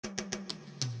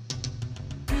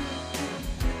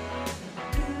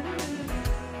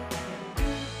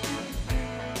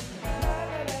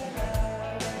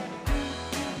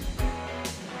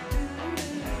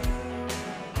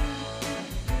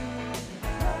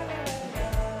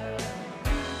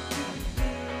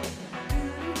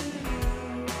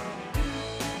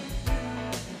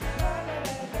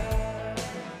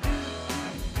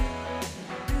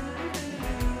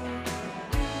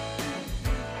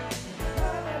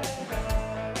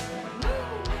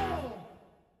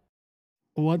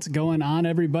What's going on,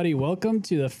 everybody? Welcome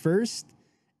to the first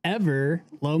ever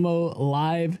Lomo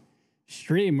live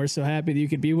stream. We're so happy that you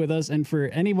could be with us. And for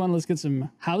anyone, let's get some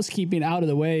housekeeping out of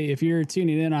the way. If you're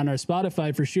tuning in on our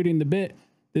Spotify for Shooting the Bit,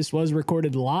 this was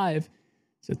recorded live.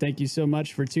 So thank you so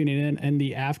much for tuning in and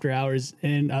the after hours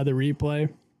in the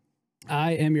replay.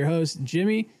 I am your host,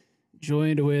 Jimmy,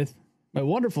 joined with my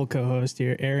wonderful co-host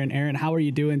here, Aaron. Aaron, how are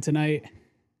you doing tonight?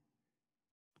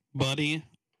 Buddy,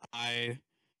 I'm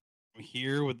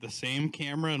here with the same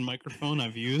camera and microphone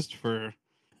I've used for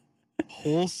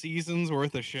whole seasons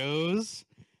worth of shows.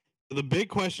 The big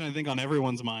question I think on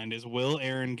everyone's mind is, will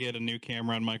Aaron get a new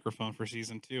camera and microphone for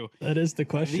season 2? That is the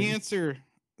question.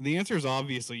 The answer is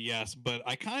obviously yes, but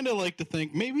I kind of like to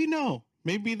think maybe no.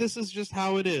 Maybe this is just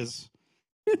how it is.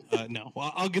 No,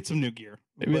 well, I'll get some new gear.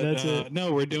 Maybe but, that's it.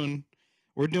 No, we're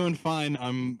doing fine.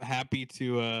 I'm happy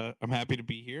to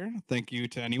be here. Thank you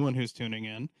to anyone who's tuning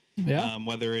in. Yeah.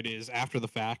 Whether it is after the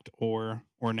fact or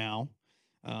now.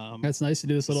 That's nice to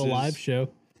do this little live show.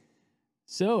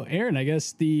 So, Aaron, I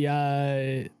guess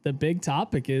the big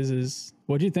topic is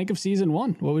what do you think of season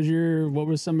 1? What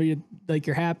were some of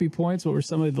your happy points? What were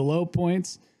some of the low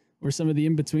points? What were some of the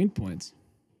in-between points?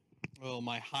 Well,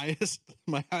 my highest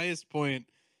point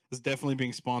is definitely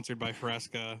being sponsored by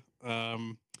Fresca.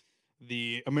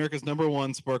 The America's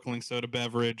 #1 sparkling soda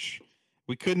beverage.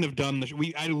 We couldn't have done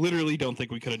I literally don't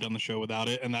think we could have done the show without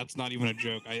it, and that's not even a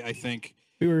joke. I think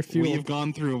we've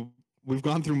gone through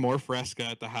more Fresca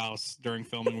at the house during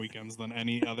filming weekends than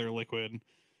any other liquid.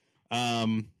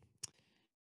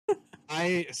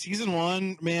 Season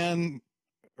 1, man,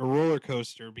 a roller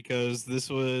coaster, because this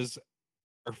was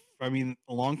a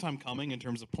long time coming in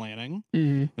terms of planning,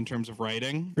 in terms of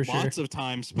writing. For sure. Lots of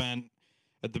time spent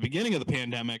at the beginning of the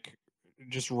pandemic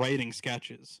just writing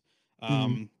sketches,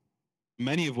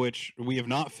 many of which we have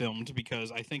not filmed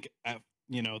because I think,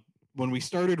 when we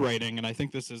started writing, and I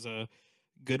think this is a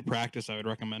good practice I would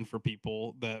recommend for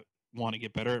people that want to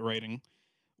get better at writing,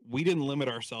 we didn't limit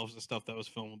ourselves to stuff that was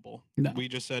filmable. No. We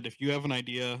just said, if you have an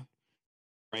idea,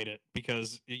 write it,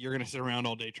 because you're going to sit around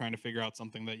all day trying to figure out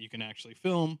something that you can actually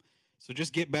film. So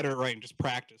just get better at writing, just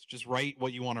practice, just write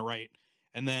what you want to write.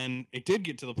 And then it did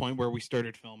get to the point where we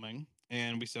started filming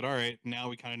and we said, all right, now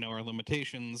we kind of know our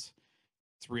limitations.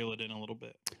 Let's reel it in a little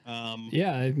bit.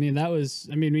 Yeah, me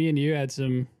and you had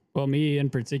me in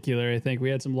particular, I think we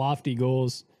had some lofty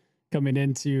goals coming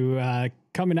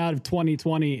out of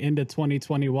 2020 into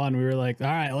 2021. We were like, all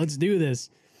right, let's do this.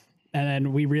 And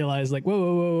then we realized, like,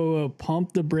 whoa,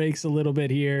 pump the brakes a little bit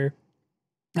here.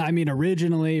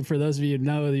 Originally, for those of you who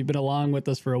know, you've been along with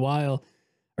us for a while,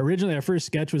 originally our first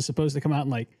sketch was supposed to come out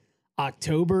in like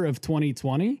October of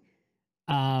 2020.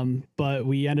 But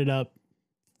we ended up,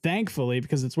 thankfully,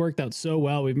 because it's worked out so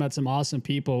well, we've met some awesome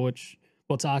people, which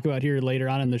we'll talk about here later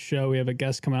on in the show. We have a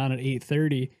guest coming on at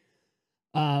 8:30.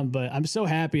 But I'm so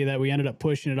happy that we ended up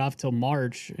pushing it off till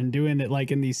March and doing it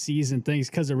like in these season things.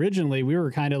 Cause originally we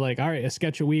were kind of like, all right, a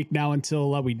sketch a week now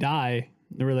until we die.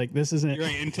 And we're like, this isn't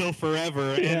right until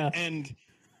forever. Yeah. And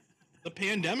the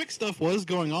pandemic stuff was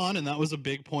going on. And that was a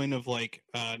big point of like,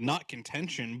 not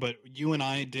contention, but you and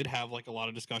I did have like a lot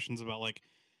of discussions about like,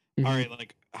 all right,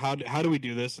 like how do we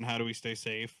do this and how do we stay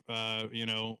safe?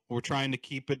 We're trying to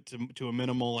keep it to a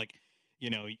minimal, like,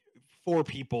 4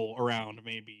 people around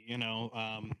maybe,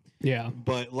 yeah.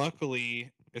 But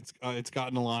luckily it's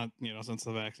gotten a lot, since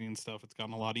the vaccine stuff, it's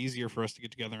gotten a lot easier for us to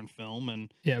get together and film.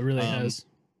 And yeah, it really has.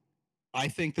 I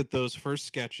think that those first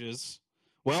sketches,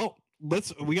 well,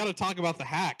 we got to talk about the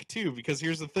hack too, because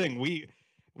here's the thing.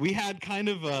 We had kind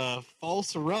of a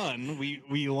false run.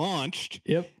 We launched,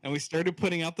 yep, and we started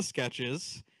putting out the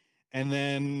sketches, and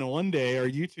then one day our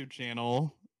YouTube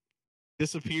channel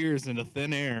disappears into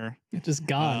thin air. It's just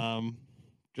gone.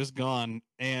 Just gone.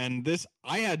 And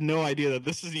I had no idea that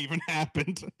this has even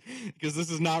happened, because this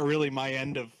is not really my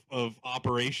end of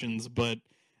operations, but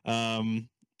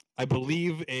I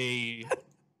believe a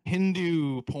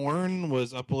Hindu porn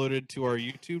was uploaded to our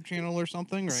YouTube channel or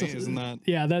something, right? Isn't that?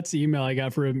 Yeah, that's the email I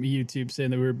got from YouTube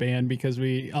saying that we were banned because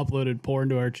we uploaded porn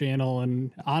to our channel.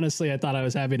 And honestly, I thought I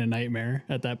was having a nightmare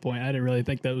at that point. I didn't really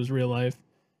think that was real life.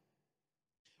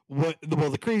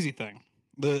 The crazy thing,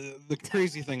 the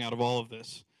crazy thing out of all of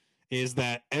this is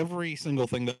that every single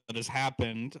thing that has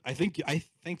happened, I think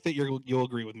that you'll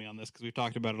agree with me on this, because we've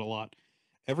talked about it a lot.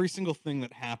 Every single thing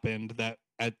that happened that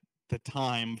at the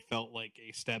time felt like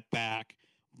a step back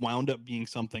wound up being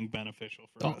something beneficial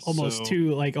for us.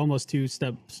 Almost two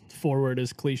steps forward,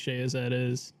 as cliche as that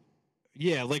is.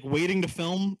 Yeah, like waiting to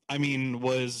film,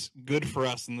 was good for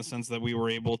us in the sense that we were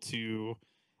able to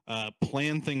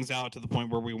plan things out to the point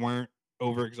where we weren't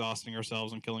overexhausting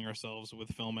ourselves and killing ourselves with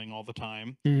filming all the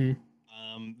time. Mhm.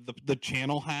 The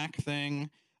channel hack thing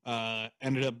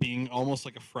ended up being almost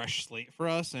like a fresh slate for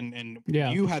us, and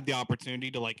Yeah. you had the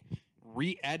opportunity to like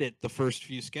re-edit the first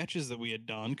few sketches that we had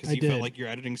done because I you felt did. like your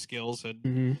editing skills had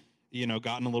Mhm.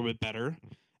 gotten a little bit better.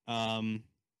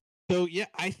 So yeah,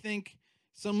 I think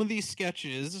some of these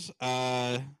sketches,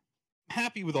 I'm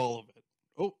happy with all of it.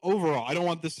 Overall, I don't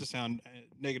want this to sound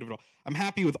negative at all. I'm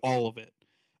happy with all of it.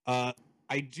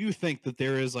 I do think that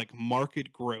there is like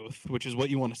market growth, which is what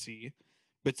you want to see,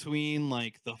 between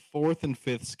like the fourth and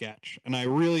fifth sketch, and I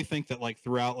really think that like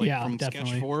throughout, like Yeah, from sketch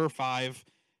definitely. 4 or 5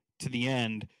 to the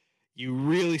end, you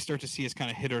really start to see us kind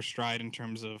of hit our stride in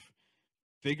terms of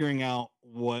figuring out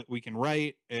what we can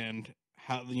write and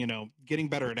how, getting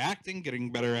better at acting,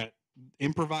 getting better at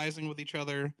improvising with each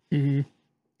other. Mhm.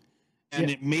 And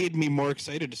Yeah. it made me more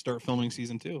excited to start filming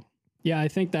season 2. Yeah, I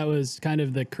think that was kind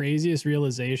of the craziest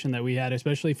realization that we had,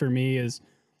 especially for me, is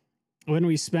when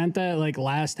we spent that like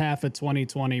last half of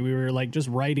 2020, we were like just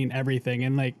writing everything,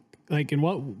 and and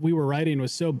what we were writing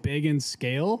was so big in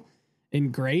scale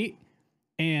and great.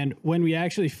 And when we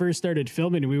actually first started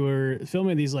filming, we were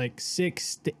filming these like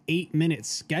 6 to 8 minute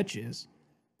sketches.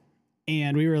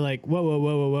 And we were like, whoa, whoa,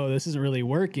 whoa, whoa, whoa, this isn't really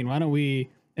working. Why don't we?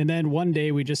 And then one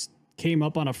day we just came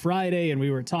up on a Friday and we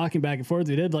were talking back and forth.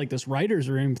 We did like this writer's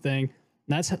room thing.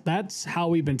 That's how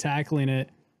we've been tackling it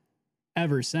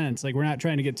ever since. Like, we're not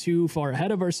trying to get too far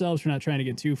ahead of ourselves. We're not trying to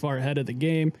get too far ahead of the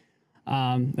game.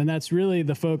 And that's really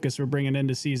the focus we're bringing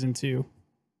into season 2.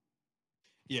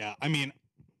 Yeah, I mean,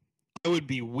 I would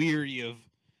be weary of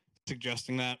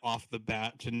suggesting that off the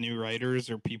bat to new writers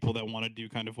or people that want to do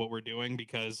kind of what we're doing,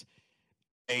 because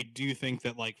I do think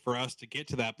that like for us to get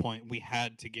to that point, we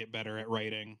had to get better at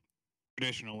writing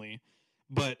traditionally.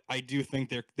 But I do think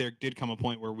there did come a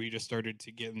point where we just started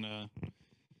to get in a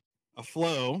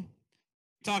flow.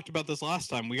 We talked about this last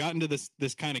time. We got into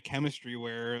this kind of chemistry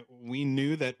where we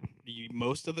knew that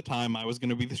most of the time I was going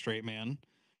to be the straight man,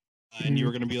 and you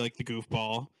were going to be like the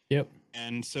goofball. Yep.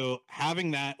 And so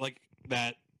having that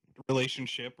that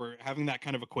relationship, or having that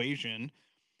kind of equation,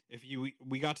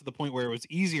 we got to the point where it was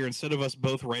easier, instead of us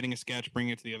both writing a sketch,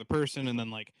 bringing it to the other person, and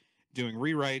then like doing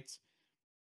rewrites.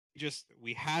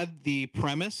 We had the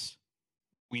premise,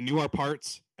 we knew our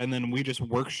parts, and then we just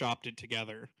workshopped it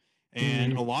together.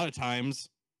 And a lot of times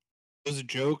those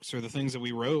jokes or the things that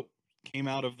we wrote came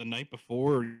out of the night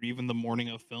before or even the morning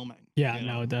of filming. Yeah,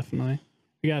 no, definitely.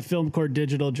 We got Filmcore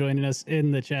Digital joining us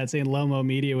in the chat, saying Lomo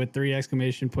Media with 3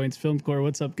 exclamation points. Filmcore,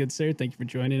 what's up, good sir? Thank you for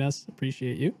joining us.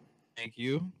 Appreciate you. Thank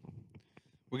you.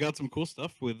 We got some cool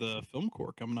stuff with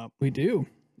Filmcore coming up. We do,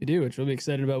 which we'll be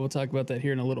excited about. We'll talk about that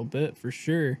here in a little bit for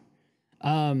sure.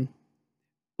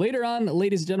 Later on,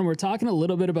 ladies and gentlemen, we're talking a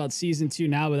little bit about season 2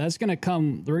 now, but that's going to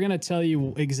come. We're going to tell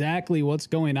you exactly what's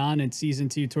going on in season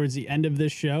 2 towards the end of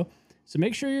this show. So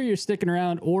make sure you're sticking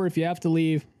around, or if you have to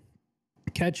leave,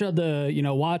 catch up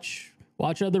watch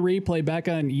the replay back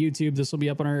on YouTube. This will be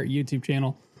up on our YouTube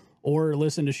channel, or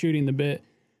listen to Shooting the Bit.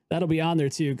 That'll be on there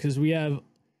too, because we have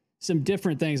some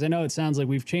different things. I know it sounds like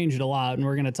we've changed a lot, and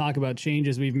we're going to talk about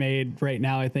changes we've made right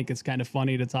now. I think it's kind of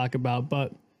funny to talk about,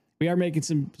 but we are making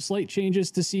some slight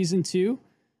changes to season 2.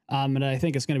 And I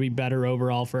think it's going to be better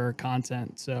overall for our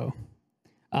content. So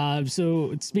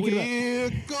speaking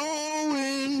we're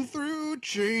going through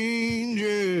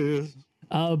changes.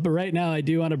 But right now, I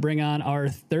do want to bring on our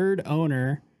third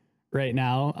owner right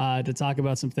now to talk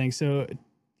about some things. So,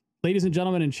 ladies and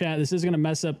gentlemen in chat, this is going to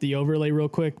mess up the overlay real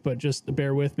quick, but just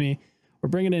bear with me. We're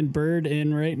bringing in Bird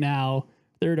in right now,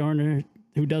 third owner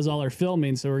who does all our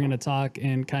filming. So we're going to talk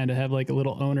and kind of have like a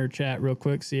little owner chat real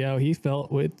quick, see how he felt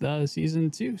with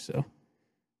season 2. So,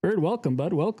 Bird, welcome,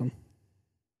 bud. Welcome.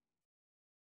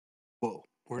 Whoa,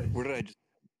 where did I just...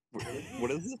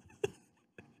 What is it?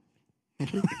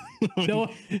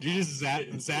 No, Did you just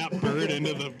zap Bird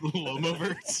into the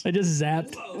Lomoverse? I just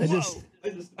zapped.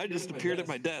 Whoa, I just appeared at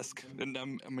my desk, and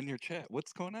I'm in your chat.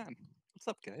 What's going on? What's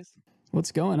up, guys?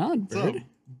 What's going on, Bird? What's up,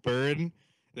 Bird?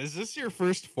 Is this your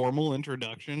first formal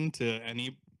introduction to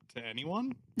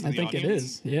anyone? I think it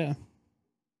is. Yeah.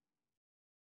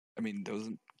 I mean,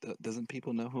 doesn't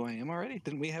people know who I am already?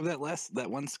 Didn't we have that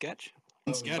one sketch?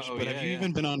 Sketch, Oh, but yeah, have you yeah.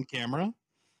 even been on camera?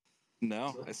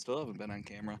 No, I still haven't been on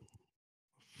camera.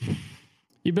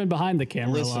 You've been behind the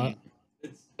camera Listen, a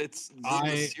lot.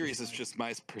 The series is just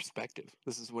my perspective.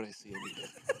 This is what I see every day.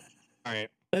 All right,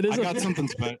 That is I got something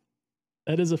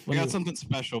That is a I funny. got something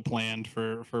special planned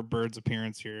for Bird's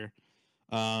appearance here.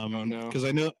 Oh, no. Because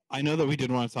I know that we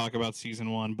did want to talk about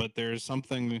season 1, but there's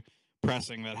something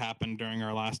pressing that happened during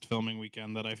our last filming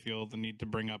weekend that I feel the need to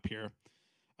bring up here.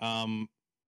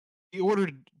 we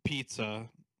ordered pizza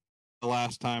the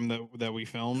last time that we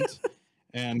filmed,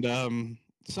 and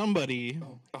somebody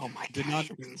Oh my did gosh.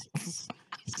 not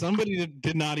somebody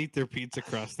did not eat their pizza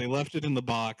crust. They left it in the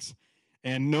box,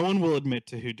 and no one will admit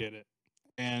to who did it.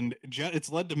 And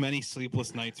it's led to many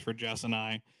sleepless nights for Jess and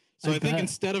I. So I I think bet.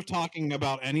 instead of talking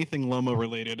about anything Lomo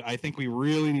related, I think we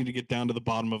really need to get down to the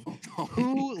bottom of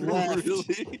who left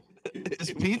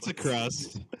this pizza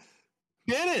crust.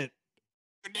 Did it?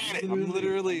 Who did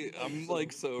it? I'm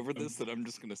like so over this that I'm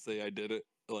just gonna say I did it.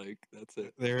 Like that's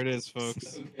it. There it is,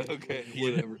 folks. Okay,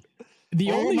 whatever.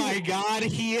 The Oh only my God,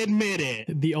 he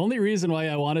admitted. the only reason why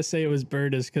I want to say it was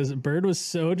Bird is because Bird was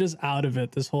so just out of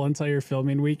it this whole entire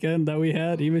filming weekend that we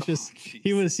had. He was just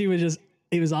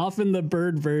he was off in the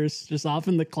bird verse, just off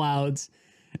in the clouds,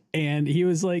 and he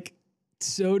was like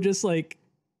so just like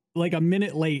a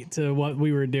minute late to what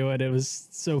we were doing. It was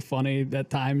so funny at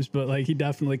times, but like he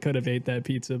definitely could have ate that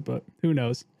pizza, but who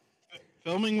knows?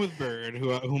 Filming with Bird,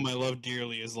 whom I love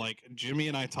dearly, is like Jimmy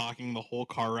and I talking the whole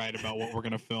car ride about what we're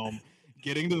gonna film,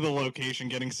 getting to the location,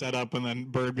 getting set up, and then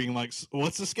Bird being like,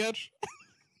 "What's the sketch?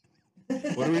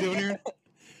 What are we doing here?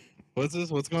 What's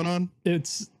this? What's going on?"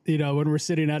 It's, you know, when we're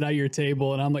sitting at your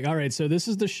table and I'm like, all right, so this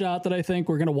is the shot that I think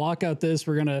we're gonna walk out this,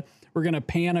 we're gonna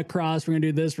pan across, we're gonna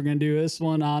do this, we're gonna do this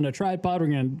one on a tripod, we're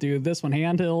gonna do this one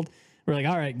handheld. We're like,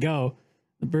 all right, go.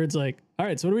 The Bird's like, all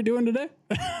right, so what are we doing today?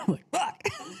 I'm like, fuck.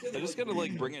 I just gotta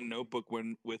like bring a notebook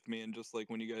with me and just like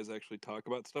when you guys actually talk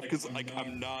about stuff, because like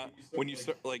I'm not when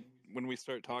we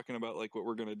start talking about like what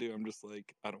we're gonna do, I'm just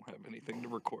like I don't have anything to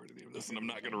record any of this and I'm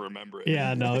not gonna remember it.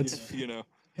 Yeah, no, it's You know.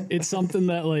 it's something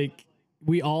that like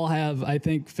we all have, I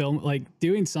think, film like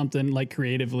doing something like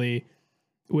creatively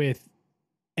with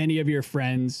any of your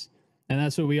friends, and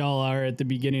that's what we all are at the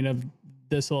beginning of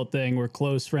this whole thing. We're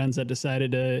close friends that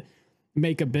decided to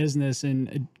make a business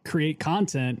and create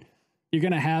content. You're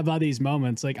gonna have all these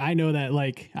moments. Like I know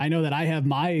that I have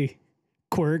my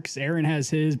quirks, Aaron has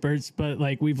his, but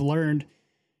like we've learned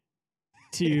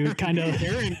to kind of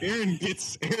Aaron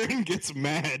gets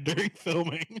mad during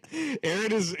filming.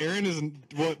 Aaron is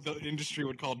what the industry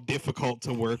would call difficult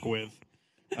to work with.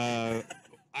 I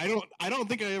don't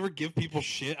think I ever give people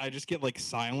shit. I just get like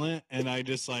silent and I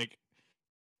just like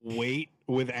wait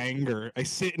with anger. I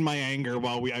sit in my anger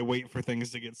while I wait for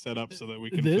things to get set up so that we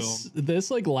can film. This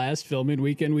like last filming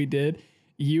weekend we did,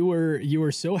 you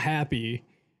were so happy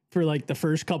for like the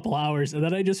first couple hours, and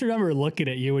then I just remember looking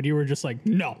at you and you were just like,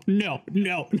 no. And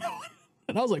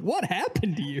I was like, what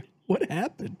happened to you? What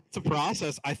happened? It's a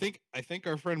process. I think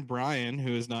our friend Brian,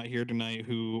 who is not here tonight,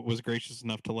 who was gracious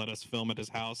enough to let us film at his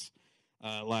house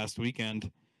last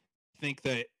weekend, think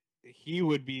that he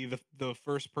would be the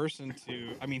first person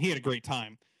to. I mean, he had a great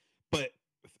time, but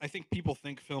I think people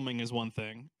think filming is one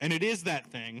thing, and it is that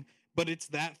thing, but it's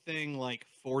that thing like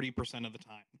 40% of the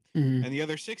time. Mm-hmm. And the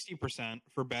other 60%,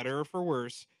 for better or for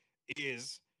worse,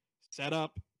 is set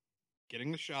up,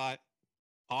 getting the shot,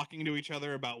 talking to each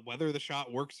other about whether the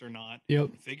shot works or not, Yep.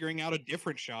 figuring out a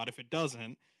different shot if it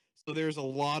doesn't. So there's a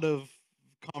lot of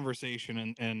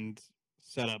conversation and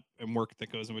setup and work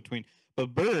that goes in between.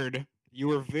 But Bird, you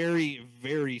are very,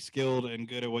 very skilled and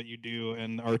good at what you do,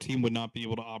 and our team would not be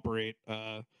able to operate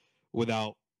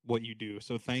without what you do.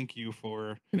 So thank you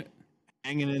for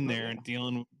hanging in there and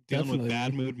dealing Definitely, with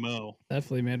Bad man. Mood Mo.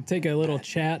 Definitely, man. Take a little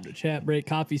chat break.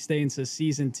 Coffee Stain says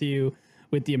season 2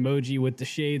 with the emoji with the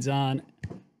shades on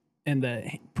and the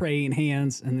praying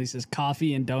hands. And he says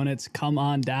coffee and donuts, come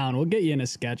on down. We'll get you in a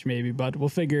sketch maybe, but we'll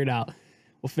figure it out.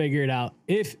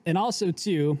 And also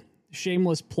too,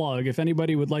 shameless plug, if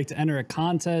anybody would like to enter a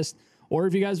contest or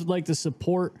if you guys would like to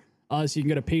support us, you can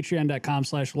go to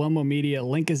patreon.com/Lomo Media.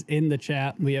 Link is in the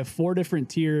chat. We have 4 different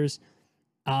tiers.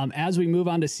 As we move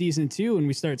on to season 2 and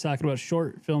we start talking about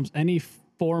short films, any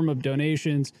form of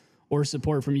donations or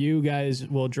support from you guys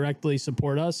will directly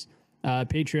support us.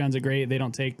 Patreons are great. They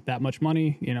don't take that much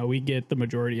money. You know, we get the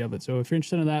majority of it. So if you're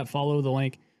interested in that, follow the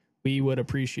link. We would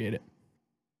appreciate it.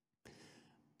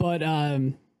 But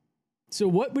so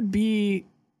what would be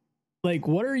like,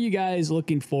 what are you guys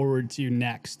looking forward to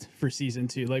next for season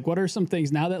 2? Like, what are some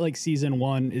things now that like season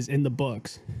 1 is in the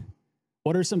books?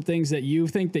 What are some things that you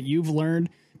think that you've learned?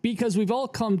 Because we've all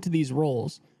come to these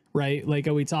roles, right? Like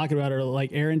we talked about, or like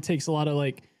Aaron takes a lot of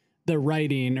like the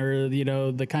writing or, you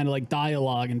know, the kind of like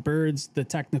dialogue, and Bird's the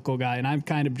technical guy. And I'm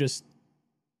kind of just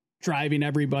driving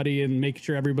everybody and making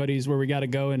sure everybody's where we got to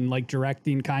go and like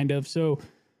directing kind of. So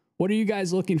what are you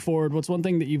guys looking forward? What's one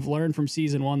thing that you've learned from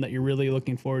season 1 that you're really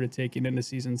looking forward to taking into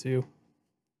season 2?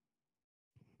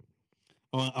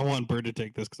 I want Bird to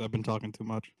take this because I've been talking too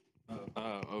much.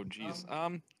 Oh geez.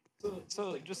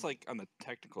 So just like on the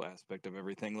technical aspect of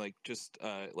everything, like just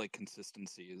like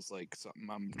consistency is like something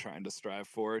I'm trying to strive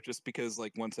for. Just because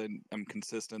like once I'm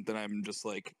consistent, then I'm just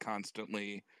like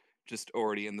constantly just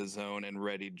already in the zone and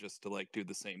ready just to like do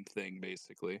the same thing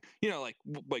basically. You know, like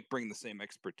bring the same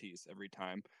expertise every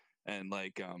time. And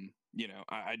like you know,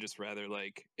 I just rather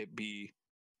like it be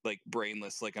like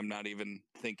brainless, like I'm not even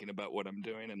thinking about what I'm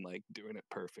doing and like doing it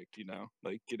perfect, you know,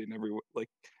 like getting every like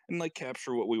and like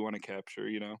capture what we want to capture,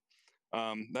 you know.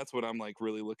 That's what I'm like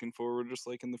really looking forward, just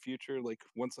like in the future, like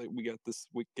once like we get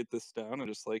this down, and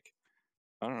just like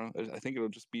I don't know, I think it'll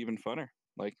just be even funner,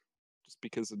 like just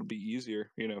because it'll be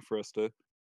easier, you know, for us to,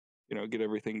 you know, get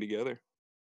everything together.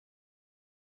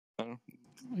 I don't know.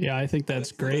 Yeah, I think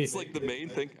that's great. That's like the main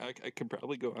thing. I could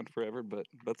probably go on forever, but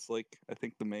that's like I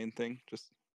think the main thing,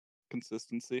 just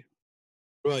consistency.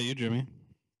 What about you, Jimmy?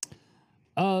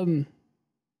 Um,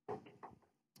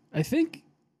 I think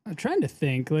I'm trying to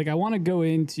think. Like, I want to go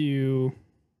into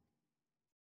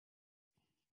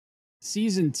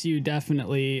season 2.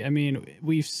 Definitely. I mean,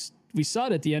 we saw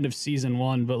it at the end of season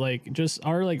 1, but like just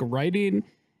our like writing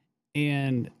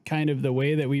and kind of the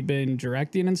way that we've been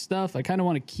directing and stuff. I kind of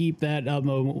want to keep that. I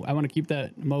want to keep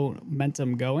that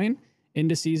momentum going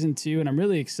into season 2, and I'm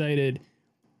really excited.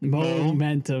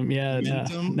 Momentum, yeah,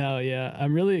 no, yeah,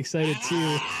 I'm really excited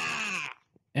too.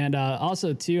 And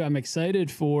also too, I'm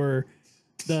excited for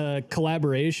the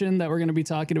collaboration that we're going to be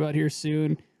talking about here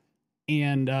soon,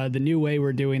 and the new way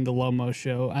we're doing the Lomo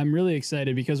show. I'm really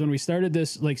excited because when we started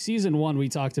this, like season 1, we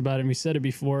talked about it and we said it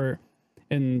before,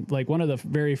 and like one of the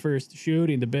very first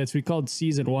shooting the bits, we called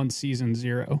season 1 season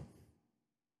 0.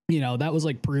 You know, that was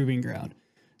like proving ground.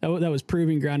 That was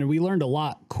proving ground, and we learned a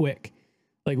lot quick.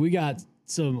 Like we got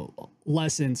some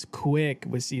lessons quick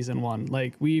with season 1.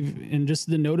 Like and just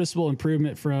the noticeable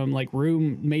improvement from like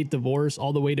roommate divorce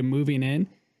all the way to moving in.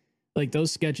 Like those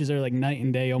sketches are like night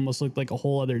and day, almost looked like a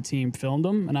whole other team filmed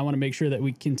them. And I want to make sure that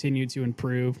we continue to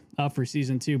improve for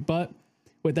season 2. But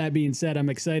with that being said, I'm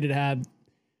excited to have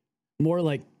more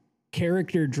like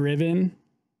character driven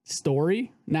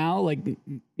story now. Like,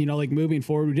 you know, like moving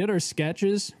forward, we did our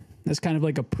sketches as kind of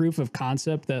like a proof of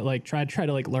concept that like try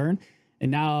to like learn. And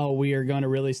now we are going to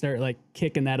really start like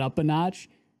kicking that up a notch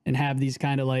and have these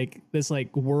kind of like this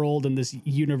like world and this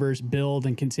universe build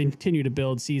and continue to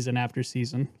build season after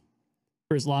season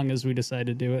for as long as we decide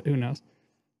to do it. Who knows?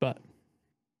 But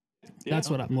yeah, that's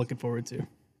what I'm looking forward to.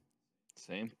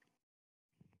 Same.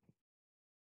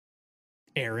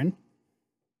 Aaron.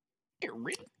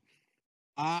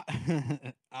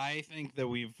 I think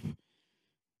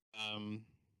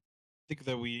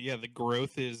that the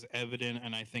growth is evident,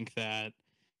 and I think that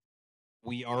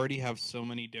we already have so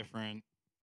many different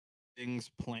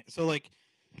things planned. So like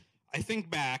I think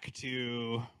back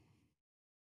to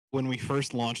when we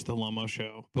first launched the Lomo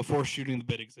show before Shooting the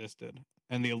Bit existed.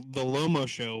 And the Lomo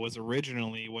show was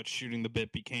originally what Shooting the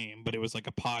Bit became, but it was like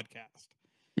a podcast.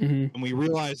 Mm-hmm. And we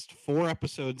realized 4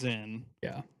 episodes in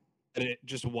that it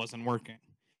just wasn't working.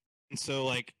 And so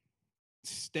like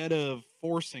instead of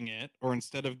forcing it, or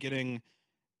instead of getting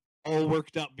all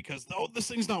worked up because this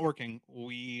thing's not working,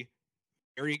 we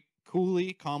very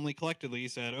coolly, calmly, collectively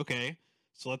said, okay,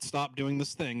 so let's stop doing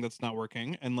this thing that's not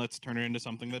working and let's turn it into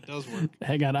something that does work.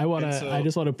 Hang on, I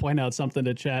just want to point out something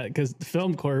to chat because the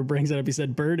film core brings it up. He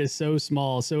said Bird is so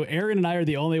small. So Aaron and I are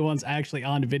the only ones actually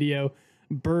on video.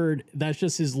 Bird, that's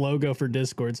just his logo for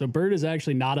Discord. So Bird is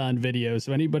actually not on video.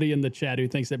 So anybody in the chat who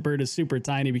thinks that Bird is super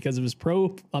tiny because of his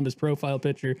profile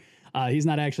picture, he's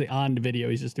not actually on video.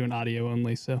 He's just doing audio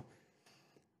only. So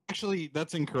actually,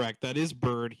 that's incorrect. That is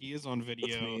Bird. He is on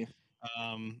video. You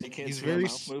can't see my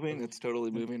mouth moving. It's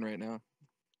totally moving right now.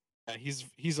 Yeah,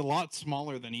 he's a lot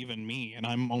smaller than even me, and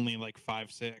I'm only like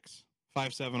 5'6",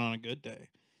 5'7" on a good day.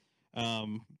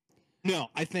 No,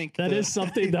 I think that is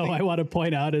something though I want to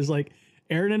point out is like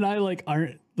Aaron and I like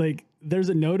aren't like there's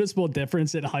a noticeable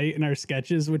difference in height in our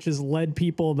sketches, which has led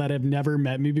people that have never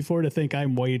met me before to think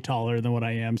I'm way taller than what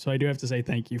I am. So I do have to say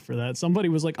thank you for that. Somebody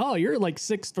was like, "Oh, you're like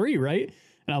 6'3", right?"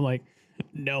 And I'm like,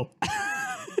 "No."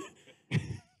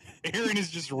 Aaron is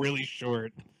just really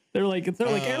short. They're like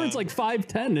Aaron's like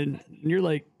 5'10" and you're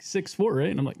like 6'4", right?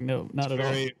 And I'm like, "No, not at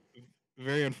all."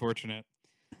 Very unfortunate.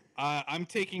 I'm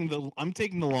taking the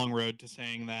long road to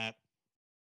saying that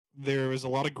there was a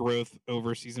lot of growth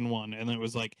over season 1, and it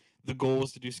was like the goal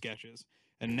was to do sketches.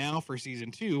 And now for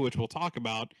season 2, which we'll talk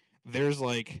about, there's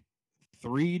like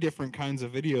 3 different kinds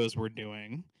of videos we're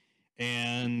doing,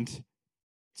 and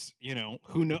you know,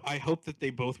 who know? I hope that they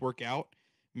both work out.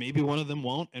 Maybe one of them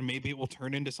won't, and maybe it will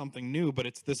turn into something new. But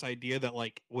it's this idea that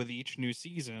like with each new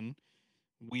season,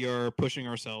 we are pushing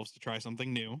ourselves to try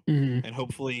something new, mm-hmm. and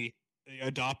hopefully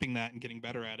adopting that and getting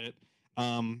better at it.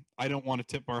 I don't want to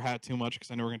tip our hat too much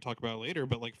because I know we're going to talk about it later.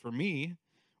 But like for me,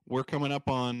 we're coming up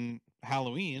on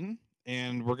Halloween,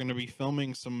 and we're going to be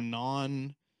filming some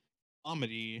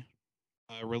non-comedy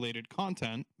related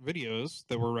content videos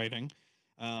that we're writing.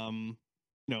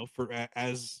 For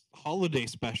as holiday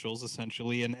specials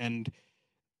essentially, and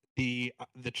the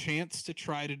chance to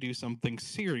try to do something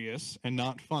serious and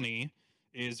not funny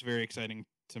is very exciting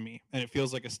to me, and it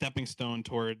feels like a stepping stone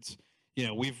towards,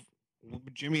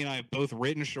 Jimmy and I have both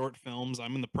written short films.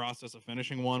 I'm in the process of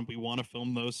finishing one. We want to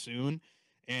film those soon,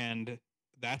 and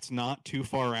that's not too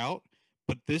far out,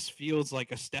 but this feels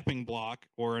like a stepping block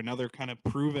or another kind of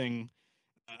proving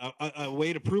a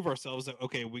way to prove ourselves that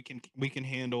okay, we can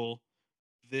handle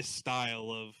this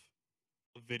style of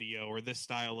video or this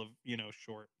style of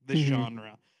short, this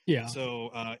genre. Yeah.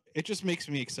 So it just makes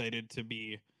me excited to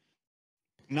be,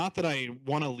 not that I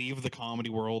want to leave the comedy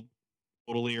world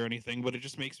totally or anything, but it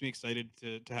just makes me excited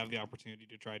to have the opportunity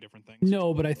to try different things.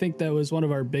 No, but I think that was one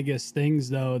of our biggest things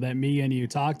though that me and you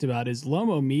talked about is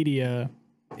Lomo Media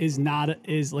is not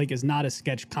a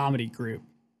sketch comedy group.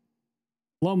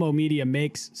 Lomo Media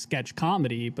makes sketch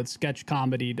comedy, but sketch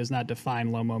comedy does not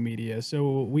define Lomo Media.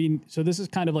 So this is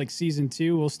kind of like season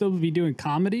 2. We'll still be doing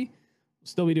comedy, we'll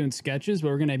still be doing sketches, but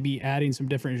we're going to be adding some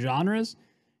different genres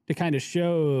to kind of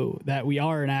show that we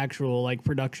are an actual like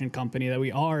production company, that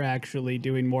we are actually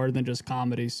doing more than just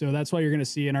comedy. So that's why you're going to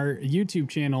see in our YouTube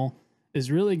channel is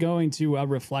really going to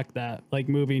reflect that, like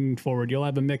moving forward. You'll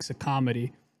have a mix of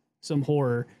comedy, some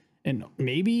horror, and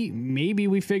maybe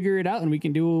we figure it out and we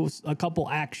can do a couple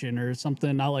action or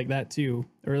something not like that too,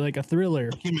 or like a thriller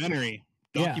documentary.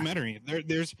 Yeah.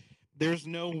 There's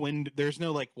no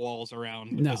like walls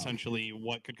around essentially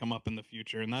what could come up in the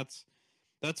future, and that's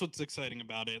what's exciting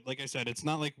about it. Like I said, it's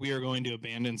not like we are going to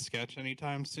abandon sketch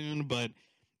anytime soon, but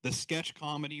the sketch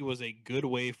comedy was a good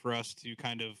way for us to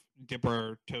kind of dip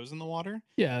our toes in the water.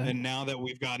 Yeah. And now that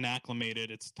we've gotten acclimated,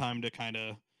 it's time to kind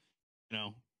of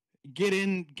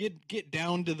get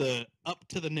down to up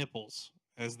to the nipples,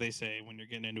 as they say when you're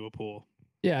getting into a pool.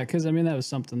 Yeah, because I mean that was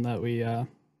something that we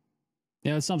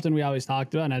it's something we always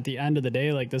talked about, and at the end of the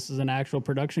day, like, this is an actual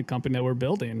production company that we're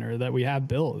building or that we have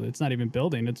built. It's not even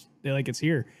building, it's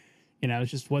here. It's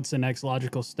just what's the next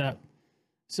logical step.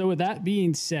 So with that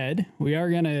being said, we are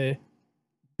gonna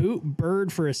boot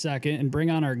Bird for a second and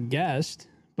bring on our guest,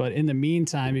 but in the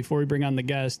meantime, before we bring on the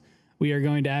guest, we are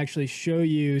going to actually show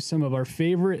you some of our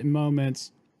favorite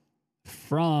moments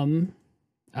from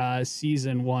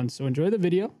season 1. So enjoy the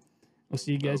video. We'll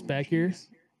see you guys back here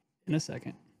in a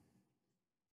second.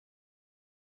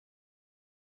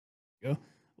 Go.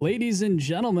 Ladies and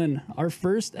gentlemen, our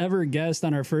first ever guest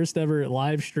on our first ever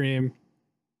live stream,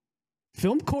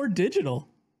 FilmCore Digital.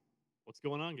 What's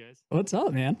going on, guys? What's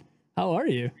up, man? How are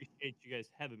you? Appreciate you guys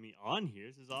having me on here.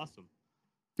 This is awesome.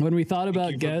 When we thought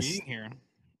about Thank you for guests, being here.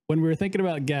 when we were thinking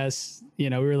about guests, we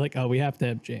were like, oh, we have to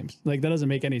have James. Like, that doesn't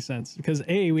make any sense because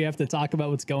we have to talk about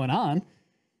what's going on.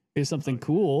 There's something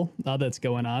cool that's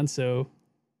going on. So,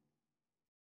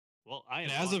 well,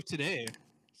 as of today,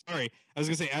 I was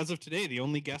gonna say, as of today, the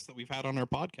only guest that we've had on our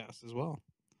podcast as well.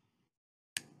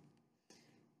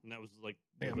 And that was like,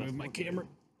 move my camera.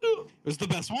 It was the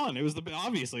best one.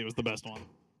 Obviously it was the best one.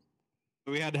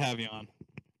 But we had to have you on.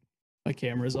 My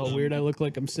camera's all weird. I look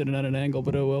like I'm sitting at an angle,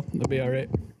 but oh well, it'll be all right.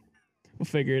 We'll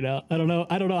figure it out. I don't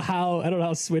know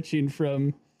how switching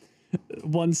from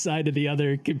one side to the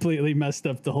other completely messed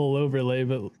up the whole overlay,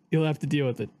 but you'll have to deal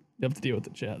with it. You have to deal with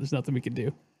it, chat. There's nothing we can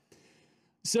do.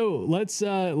 So let's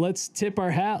tip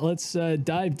our hat. Let's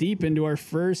dive deep into our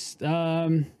first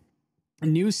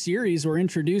new series we're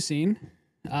introducing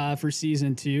for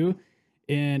season 2,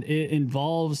 and it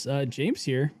involves James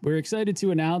here. We're excited to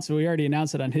announce, we already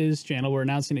announced it on his channel, we're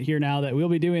announcing it here now, that we'll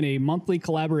be doing a monthly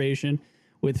collaboration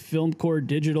with FilmCore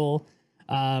Digital.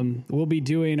 We'll be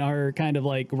doing our kind of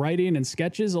like writing and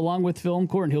sketches along with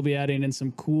FilmCore, and he'll be adding in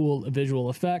some cool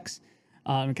visual effects.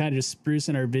 And kind of just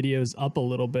sprucing our videos up a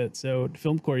little bit. So,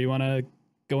 FilmCore, you want to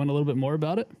go in a little bit more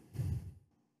about it?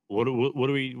 What are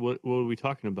we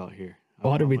talking about here?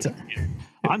 What are we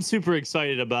I'm super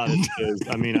excited about it because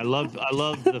I mean I love the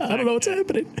fact I don't know what's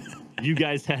happening. You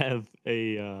guys have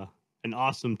an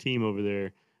awesome team over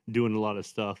there doing a lot of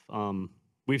stuff.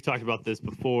 We've talked about this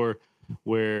before,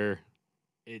 where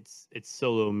it's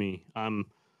solo me.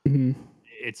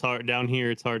 It's hard down here.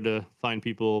 It's hard to find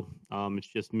people. It's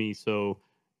just me. So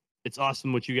it's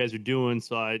awesome what you guys are doing.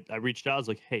 So I reached out. I was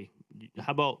like, hey,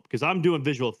 how about, because I'm doing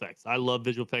visual effects. I love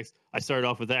visual effects. I started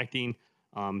off with acting,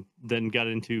 then got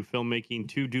into filmmaking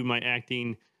to do my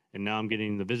acting. And now I'm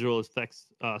getting the visual effects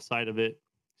side of it.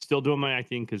 still doing my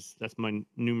acting because that's my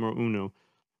numero uno.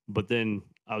 But then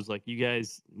I was like,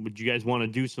 would you guys want to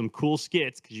do some cool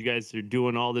skits? Because you guys are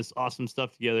doing all this awesome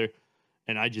stuff together.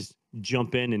 And I just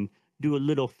jump in and do a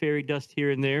little fairy dust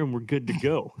here and there, and we're good to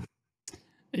go.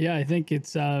 Yeah, I think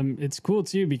it's cool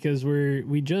too because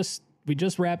we just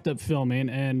wrapped up filming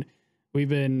and we've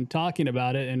been talking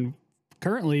about it and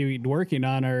currently working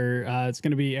on our it's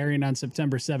going to be airing on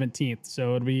September 17th.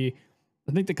 So it'll be,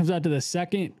 I think that comes out to the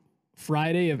second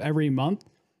Friday of every month.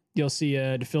 You'll see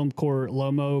a Film Corps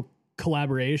Lomo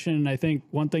collaboration. And I think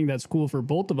one thing that's cool for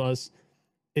both of us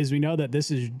is we know that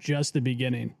this is just the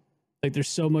beginning. Like there's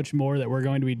so much more that we're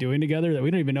going to be doing together that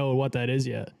we don't even know what that is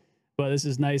yet. But this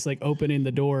is nice, like opening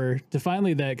the door to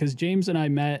finally that, because James and I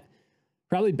met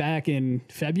probably back in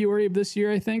February of this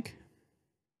year, I think,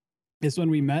 is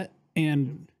when we met.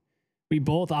 And we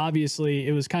both, obviously,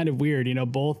 it was kind of weird, you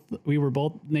know, we were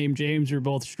both named James. We were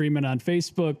both streaming on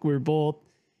Facebook. We were both,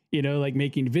 you know, like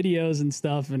making videos and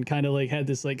stuff, and kind of like had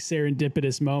this like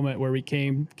serendipitous moment where we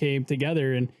came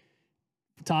together and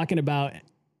talking about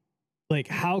like,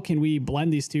 how can we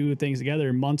blend these two things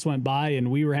together? Months went by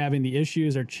and we were having the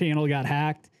issues. Our channel got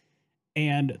hacked.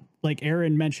 And like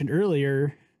Aaron mentioned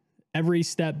earlier, every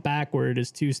step backward is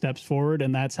 2 steps forward.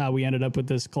 And that's how we ended up with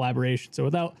this collaboration. So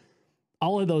without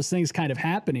all of those things kind of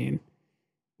happening,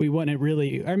 we wouldn't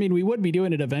really, I mean, we would be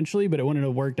doing it eventually, but it wouldn't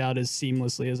have worked out as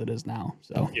seamlessly as it is now.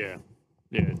 So yeah.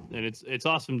 And it's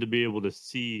awesome to be able to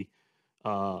see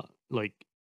like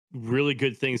really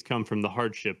good things come from the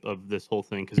hardship of this whole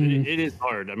thing, because it is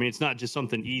hard. I mean, it's not just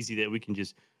something easy that we can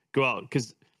just go out,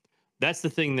 because that's the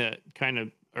thing that kind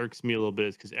of irks me a little bit,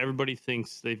 is because everybody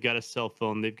thinks they've got a cell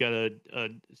phone, they've got a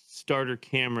starter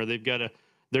camera,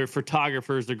 they're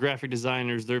photographers, they're graphic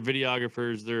designers, they're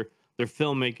videographers, they're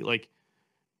filmmakers. Like,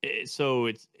 so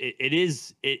it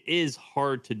is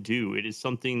hard to do. It is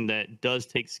something that does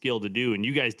take skill to do, and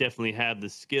you guys definitely have the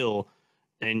skill.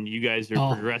 And you guys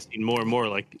are progressing more and more.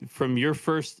 Like from your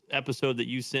first episode that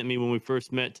you sent me when we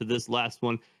first met to this last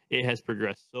one, it has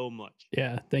progressed so much.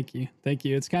 Yeah, thank you.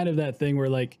 It's kind of that thing where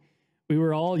like we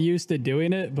were all used to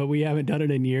doing it, but we haven't done it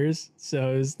in years.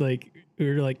 So it was like we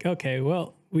were like, okay,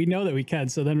 well, we know that we can.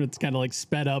 So then it's kind of like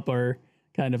sped up our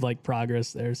kind of like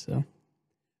progress there. So,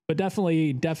 but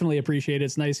definitely appreciate it.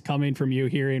 It's nice coming from you,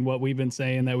 hearing what we've been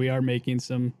saying, that we are making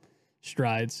some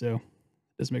strides. So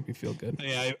does make me feel good.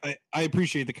 Yeah, I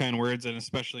appreciate the kind words, and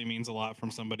especially means a lot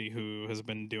from somebody who has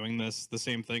been doing this the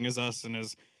same thing as us and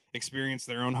has experienced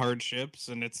their own hardships.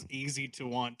 And it's easy to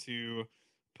want to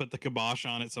put the kibosh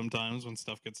on it sometimes when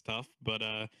stuff gets tough. But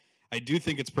I do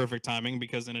think it's perfect timing,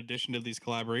 because in addition to these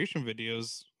collaboration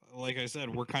videos, like I said,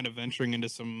 we're kind of venturing into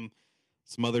some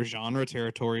other genre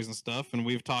territories and stuff. And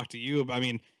we've talked to you. I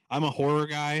mean, I'm a horror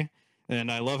guy,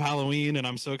 and I love Halloween, and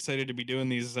I'm so excited to be doing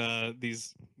these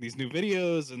new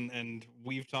videos, and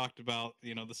we've talked about,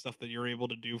 you know, the stuff that you're able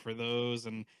to do for those,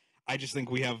 and I just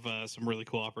think we have some really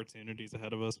cool opportunities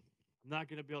ahead of us. I'm not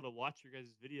gonna be able to watch your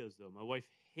guys' videos though. My wife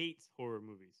hates horror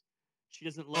movies. She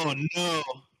doesn't love. Oh no!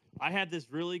 I had this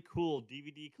really cool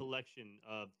DVD collection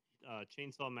of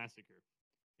Chainsaw Massacre,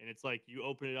 and it's like you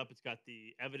open it up, it's got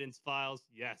the evidence files.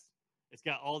 Yes. It's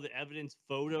got all the evidence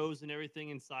photos and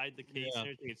everything inside the case and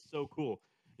everything. It's so cool.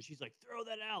 And she's like, throw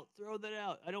that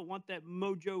out. I don't want that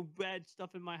mojo bad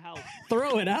stuff in my house.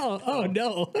 Throw it out. Oh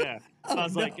no. Yeah. I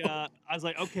was like,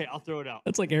 okay, I'll throw it out.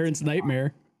 That's like Aaron's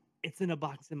nightmare. It's in a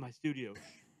box in my studio.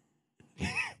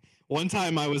 One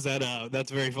time I was at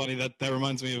that's very funny. That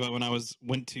reminds me of when I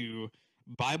went to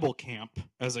Bible camp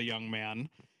as a young man,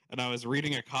 and I was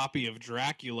reading a copy of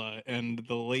Dracula, and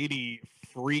the lady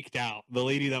freaked out. The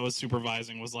lady that was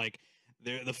supervising was like,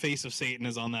 the face of Satan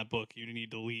is on that book. You need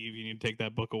to leave. You need to take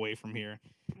that book away from here.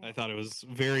 I thought it was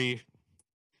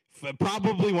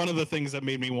probably one of the things that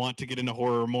made me want to get into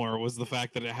horror more, was the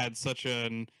fact that it had such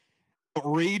an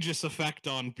outrageous effect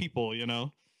on people, you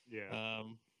know? Yeah.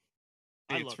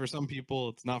 It's for some people,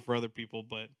 it's not for other people,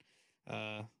 but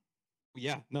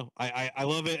yeah, no, I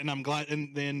love it, and I'm glad.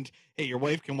 And hey, your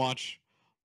wife can watch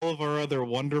all of our other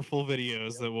wonderful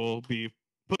videos that we'll be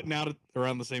putting out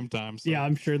around the same time. So. Yeah,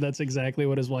 I'm sure that's exactly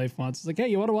what his wife wants. It's like, hey,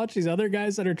 you want to watch these other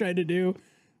guys that are trying to do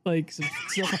like some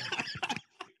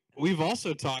We've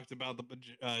also talked about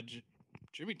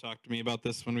Jimmy talked to me about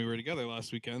this when we were together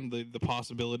last weekend, the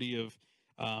possibility of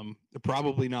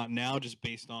probably not now just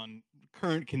based on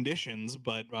current conditions,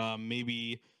 but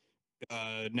maybe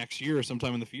next year or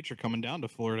sometime in the future coming down to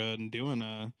Florida and doing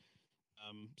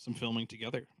some filming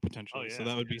together potentially. So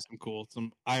that would be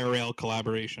some IRL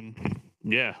collaboration.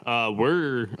 Yeah,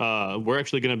 we're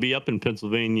actually going to be up in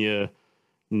Pennsylvania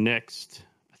next,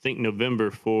 I think, November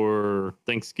for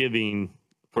Thanksgiving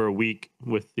for a week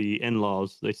with the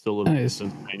in-laws. They still live Nice.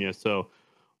 in Pennsylvania, so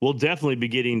we'll definitely be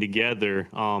getting together.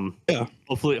 Yeah.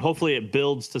 Hopefully it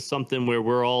builds to something where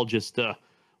we're all just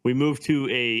we move to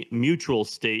a mutual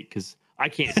state, because I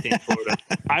can't stand Florida.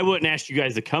 I wouldn't ask you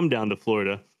guys to come down to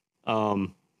Florida.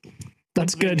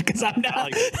 That's good because I'm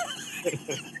not.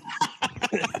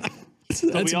 So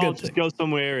That's we a all good just thing. go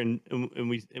somewhere and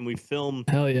we film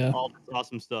Hell yeah. all this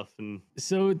awesome stuff. And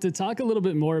So to talk a little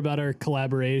bit more about our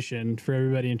collaboration for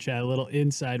everybody in chat, a little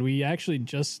inside, we actually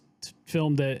just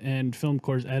filmed it and Film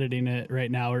Core's editing it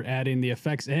right now. We're adding the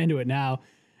effects into it now.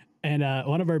 And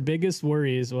one of our biggest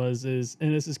worries and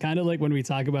this is kind of like when we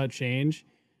talk about change,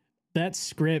 that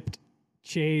script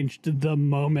changed the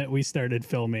moment we started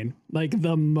filming. Like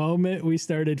the moment we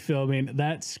started filming,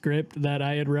 that script that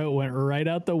I had wrote went right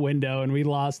out the window, and we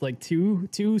lost like two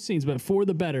scenes, but for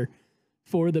the better,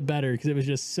 because it was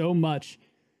just so much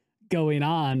going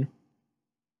on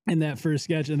in that first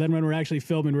sketch. And then when we're actually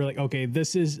filming, we're like, okay,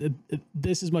 this is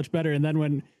much better. And then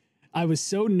when I was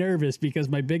so nervous, because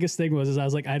my biggest thing was I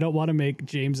was like, I don't want to make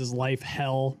James's life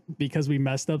hell because we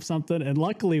messed up something. And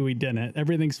luckily we didn't.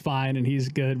 Everything's fine and he's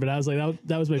good. But I was like,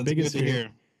 that was my That's biggest good to fear. hear.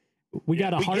 We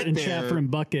got a we heart get in chat there. from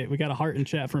Bucket. We got a heart in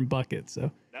chat from Bucket.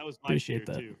 So that was my Appreciate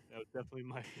fear that. too. That was definitely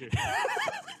my fear.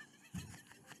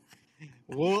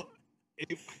 Well,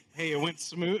 it went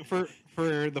smooth for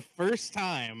the first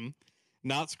time,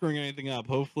 not screwing anything up.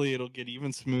 Hopefully, it'll get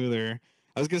even smoother.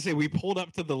 I was gonna say we pulled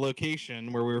up to the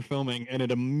location where we were filming, and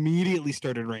it immediately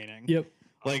started raining. yep.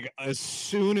 Like as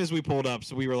soon as we pulled up,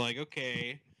 so we were like,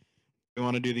 okay, we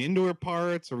want to do the indoor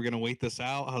parts, or we're gonna wait this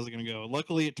out. How's it gonna go?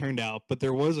 Luckily, it turned out, but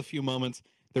there was a few moments.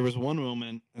 There was one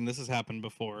moment, and this has happened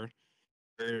before,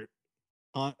 where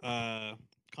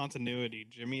continuity,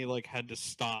 Jimmy like had to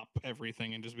stop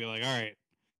everything and just be like, all right,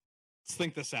 let's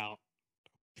think this out.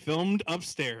 Filmed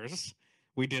upstairs.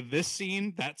 We did this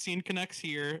scene, that scene connects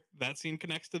here, that scene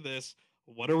connects to this.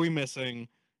 What are we missing?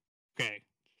 Okay,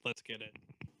 let's get it.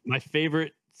 My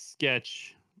favorite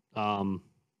sketch,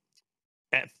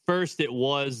 at first it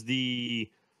was the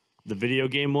video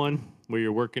game one where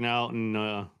you're working out and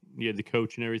you had the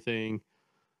coach and everything.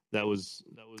 That was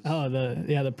Oh,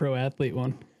 the pro athlete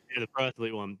one. yeah, the pro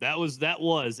athlete one. That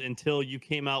was until you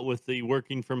came out with the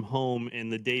working from home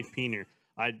and the Dave Peener.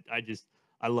 I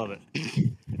love it.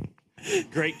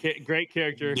 Great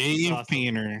character. Dave Awesome.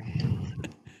 Peener.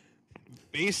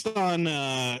 Based on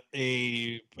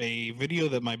a video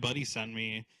that my buddy sent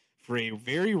me for a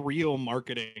very real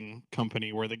marketing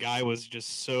company where the guy was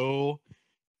just so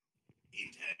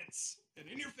intense and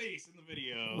in your face in the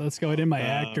video. Let's go in my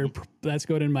actor. Let's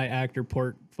go in my actor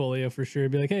portfolio for sure.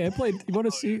 Be like, hey, I played. You want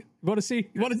to see? You want to see?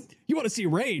 You want to see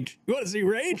range? You want to see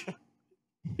range?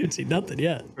 You didn't see nothing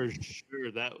yet. For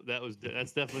sure.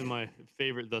 That's definitely my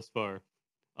favorite thus far.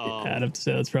 I'd have to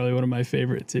say that's probably one of my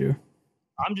favorite too.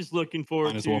 I'm just looking forward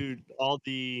Mine as to well. all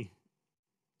the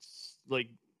like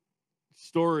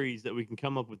stories that we can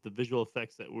come up with, the visual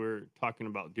effects that we're talking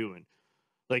about doing.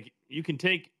 Like you can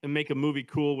take and make a movie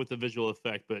cool with the visual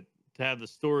effect, but to have the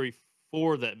story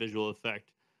for that visual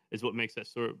effect is what makes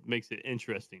it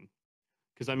interesting.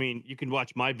 Because I mean, you can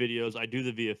watch my videos, I do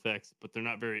the VFX, but they're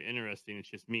not very interesting. It's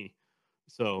just me.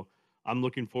 So I'm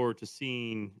looking forward to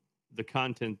seeing the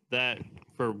content that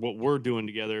for what we're doing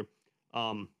together.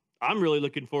 I'm really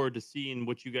looking forward to seeing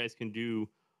what you guys can do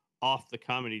off the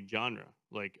comedy genre.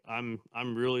 Like I'm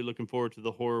really looking forward to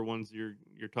the horror ones you're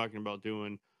talking about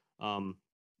doing.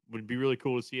 Would be really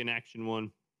cool to see an action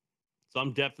one. So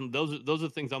I'm definitely those are the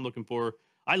things I'm looking for.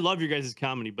 I love your guys'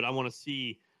 comedy, but I want to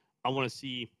see.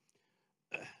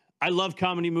 I love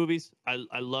comedy movies.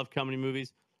 I love comedy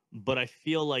movies, but I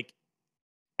feel like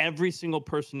every single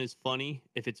person is funny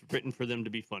if it's written for them to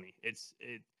be funny.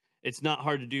 It's not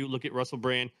hard to do. Look at Russell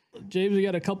Brand. James, we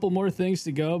got a couple more things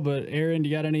to go, but Aaron,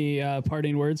 you got any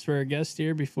parting words for our guest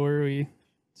here before we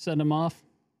send them off?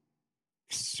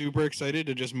 Super excited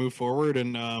to just move forward,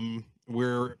 and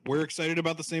we're excited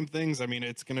about the same things. I mean,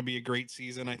 it's going to be a great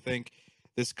season. I think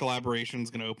this collaboration is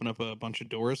going to open up a bunch of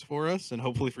doors for us, and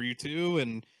hopefully for you too.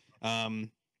 And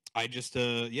I just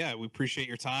we appreciate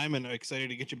your time and excited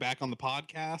to get you back on the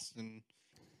podcast and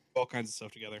all kinds of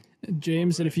stuff together.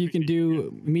 James, and if you can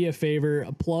do me a favor,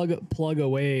 plug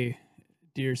away,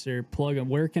 dear sir, plug them.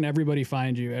 Where can everybody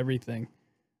find you? Everything,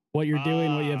 what you're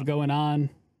doing, what you have going on.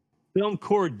 Film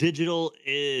Core Digital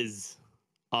is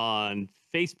on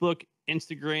Facebook,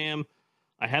 Instagram.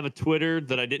 I have a Twitter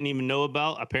that I didn't even know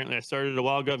about. Apparently, I started a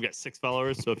while ago. I've got 6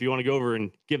 followers. So if you want to go over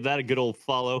and give that a good old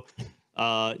follow.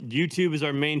 YouTube is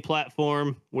our main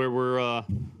platform where we're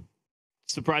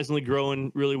surprisingly growing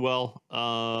really well.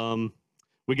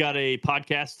 We got a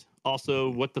podcast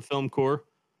also, What the Film Core.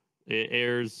 It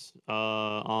airs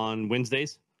on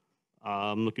Wednesdays.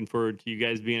 I'm looking forward to you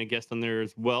guys being a guest on there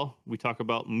as well. We talk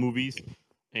about movies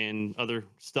and other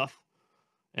stuff.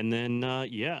 And then,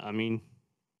 yeah, I mean,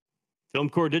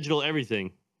 Filmcore Digital,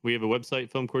 everything. We have a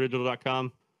website,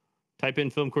 filmcoredigital.com. Type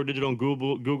in Filmcore Digital on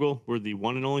Google. We're the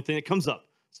one and only thing that comes up.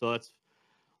 So that's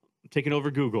taking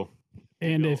over Google.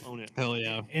 And Go if own it. Hell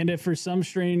yeah. and if for some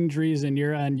strange reason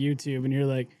you're on YouTube and you're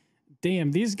like,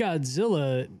 damn, these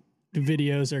Godzilla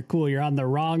videos are cool, you're on the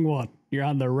wrong one. You're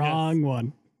on the wrong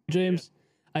one. James,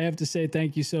 I have to say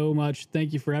thank you so much.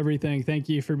 Thank you for everything. Thank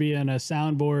you for being a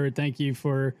soundboard. Thank you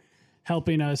for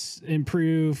helping us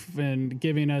improve and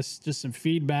giving us just some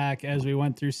feedback as we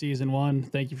went through season 1.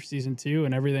 Thank you for season 2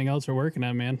 and everything else we're working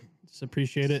on, man. Just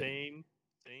appreciate it. Same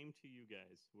to you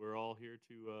guys. We're all here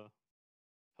to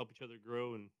help each other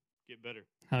grow and get better.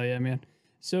 Hell yeah, man.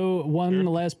 So one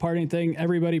last parting thing,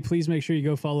 everybody, please make sure you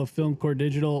go follow Filmcore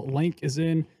Digital. Link is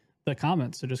in the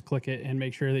comments, so just click it and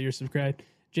make sure that you're subscribed.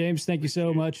 James, thank you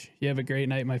so much. You have a great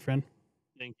night, my friend.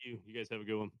 Thank you. You guys have a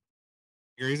good one.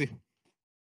 You're easy.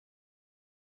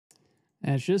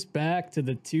 And it's just back to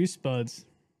the 2 spuds.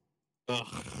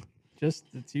 Ugh. Just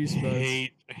the 2 spuds.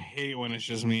 I hate when it's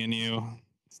just me and you.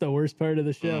 It's the worst part of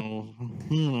the show. Oh, I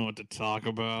don't know what to talk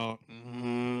about.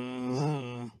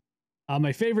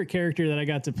 My favorite character that I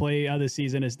got to play this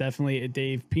season is definitely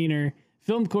Dave Peener.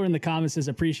 Filmcore in the comments says,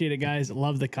 appreciate it, guys.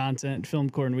 Love the content.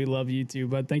 Filmcore, and we love you too.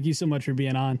 But thank you so much for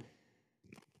being on.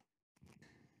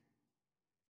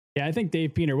 Yeah, I think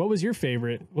Dave Peener. What was your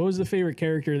favorite? What was the favorite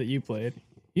character that you played?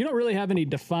 You don't really have any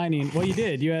defining. Well, you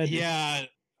did. You had. Yeah,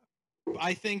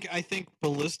 I think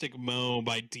Ballistic Mo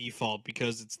by default,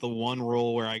 because it's the one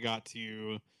role where I got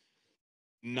to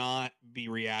not be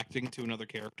reacting to another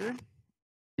character.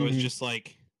 It was just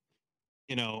like,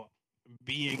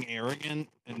 being arrogant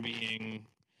and being,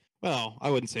 well, I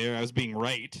wouldn't say I was being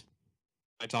right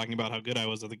by talking about how good I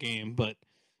was at the game, but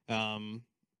it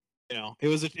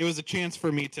was a chance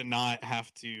for me to not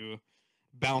have to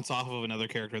bounce off of another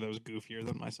character that was goofier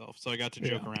than myself. So I got to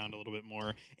joke around a little bit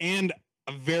more, and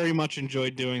I very much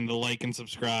enjoyed doing the like and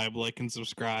subscribe,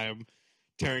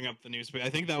 tearing up the newspaper. I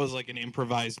think that was like an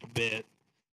improvised bit.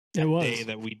 It was day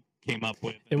that we came up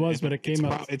with. It was, but it came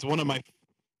up. It's one of my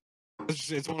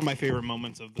favorite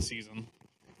moments of the season.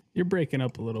 You're breaking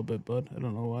up a little bit, bud. I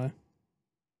don't know why.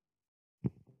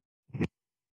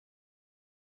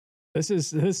 This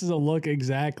is a look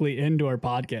exactly into our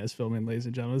podcast filming, ladies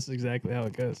and gentlemen. This is exactly how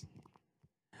it goes.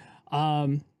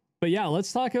 But yeah,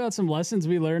 let's talk about some lessons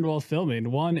we learned while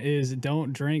filming. One is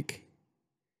don't drink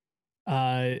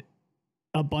a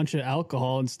bunch of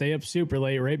alcohol and stay up super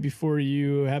late right before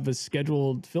you have a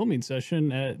scheduled filming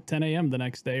session at 10 a.m. the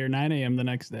next day or 9 a.m. the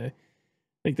next day.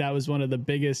 I think that was one of the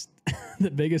biggest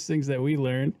things that we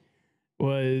learned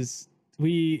was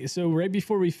so right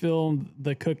before we filmed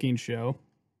the cooking show,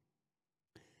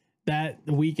 that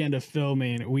weekend of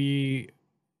filming,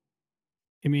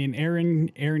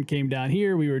 Aaron came down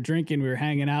here, we were drinking, we were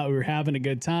hanging out, we were having a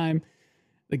good time.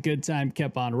 The good time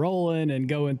kept on rolling and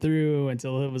going through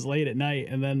until it was late at night.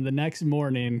 And then the next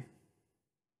morning,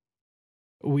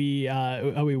 we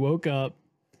woke up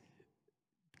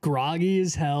groggy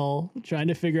as hell, trying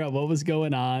to figure out what was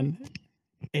going on.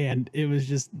 And it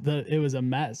was it was a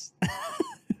mess.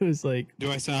 It was like, do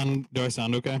I sound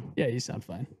okay? Yeah, you sound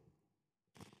fine.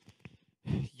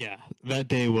 Yeah, that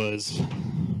day was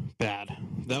bad.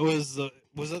 That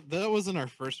wasn't our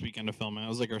first weekend of filming. It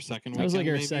was like our second weekend. That was like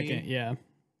our maybe. second, yeah.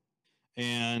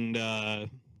 And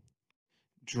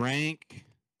drank.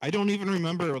 I don't even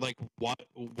remember like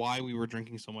why we were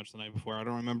drinking so much the night before. I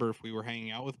don't remember if we were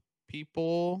hanging out with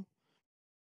people,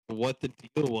 what the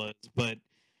deal was. But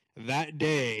that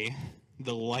day,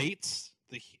 the lights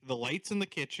in the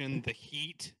kitchen, the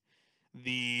heat,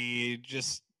 the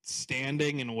just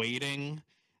standing and waiting,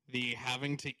 the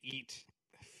having to eat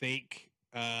fake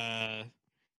dough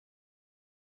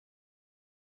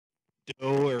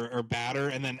or batter,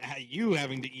 and then you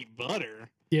having to eat butter.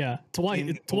 Yeah,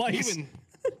 twice.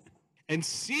 And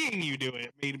seeing you do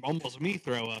it made almost me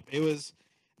throw up. It was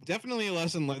definitely a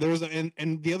lesson. There was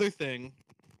and the other thing,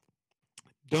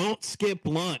 don't skip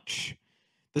lunch.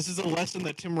 This is a lesson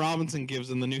that Tim Robinson gives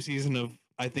in the new season of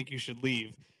I Think You Should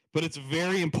Leave. But it's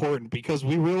very important because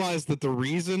we realized that the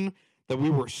reason that we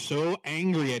were so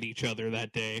angry at each other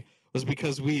that day was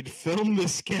because we'd filmed the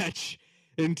sketch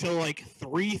until like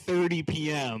 3:30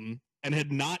 p.m. and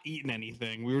had not eaten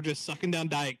anything. We were just sucking down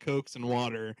Diet Cokes and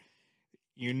water.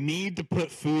 You need to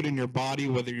put food in your body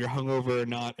whether you're hungover or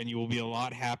not, and you will be a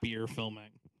lot happier filming.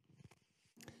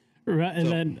 Right, and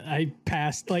then I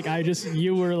passed. Like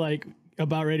you were like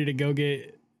about ready to go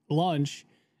get lunch.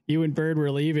 you and Bird were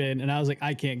leaving, and I was like,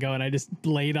 I can't go, and I just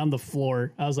laid on the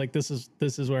floor. I was like, this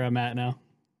is where I'm at now.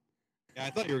 Yeah, I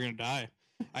thought you were gonna die.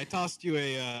 I tossed you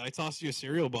a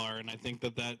cereal bar, and I think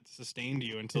that sustained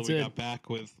you until we got back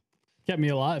with kept me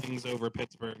alive. things over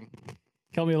Pittsburgh.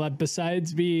 Kept me alive.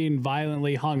 Besides being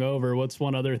violently hungover, what's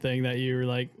one other thing that you were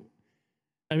like?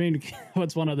 I mean,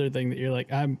 what's one other thing that you're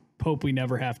like? I hope we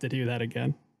never have to do that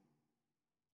again.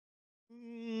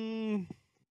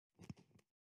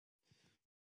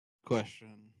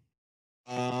 Question.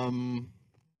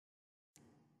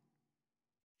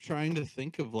 Trying to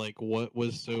think of like what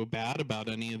was so bad about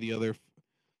any of the other.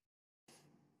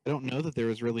 I don't know that there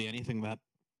was really anything that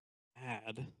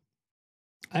bad.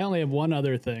 I only have one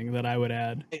other thing that I would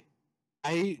add.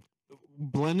 I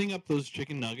blending up those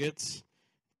chicken nuggets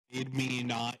made me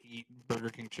not eat Burger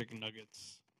King chicken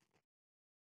nuggets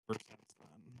ever since then.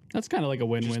 That's kind of like a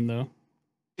win-win, though.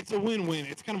 It's a win-win.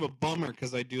 It's kind of a bummer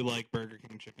because I do like Burger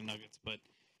King chicken nuggets, but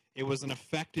it was an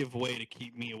effective way to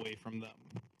keep me away from them,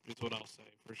 is what I'll say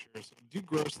for sure. So do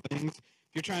gross things.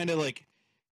 If you're trying to like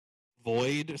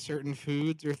avoid certain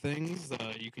foods or things,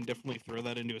 you can definitely throw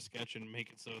that into a sketch and make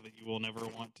it so that you will never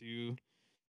want to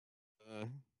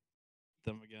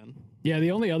them again. Yeah,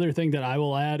 the only other thing that I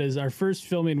will add is our first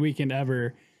filming weekend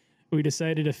ever, we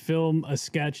decided to film a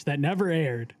sketch that never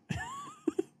aired.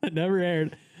 That never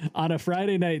aired on a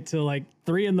Friday night till like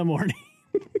 3 a.m.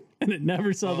 And it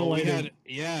never saw the light.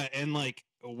 And like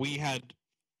we had,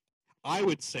 I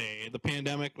would say the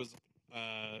pandemic was,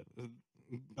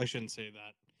 I shouldn't say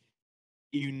that.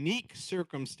 Unique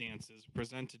circumstances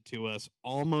presented to us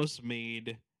almost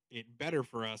made it better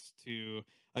for us to,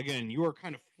 again, you are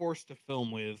kind of forced to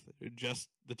film with just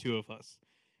the two of us.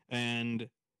 And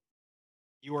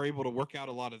you are able to work out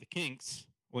a lot of the kinks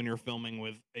when you're filming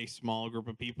with a small group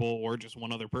of people or just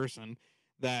one other person,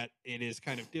 that it is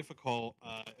kind of difficult.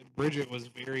 Our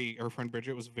friend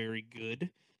Bridget was very good,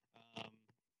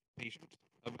 patient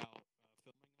about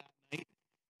filming that night.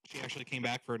 She actually came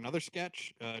back for another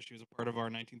sketch. She was a part of our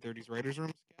 1930s Writers'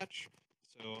 Room sketch.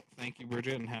 So thank you,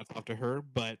 Bridget, and hats off to her.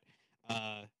 But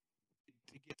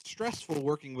it gets stressful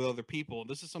working with other people.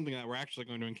 This is something that we're actually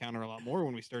going to encounter a lot more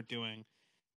when we start doing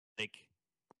like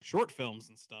short films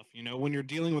and stuff. You know, when you're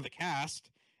dealing with a cast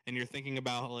and you're thinking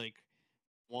about like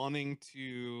wanting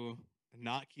to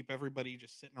not keep everybody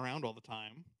just sitting around all the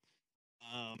time.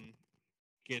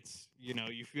 Gets, you know,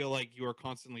 you feel like you are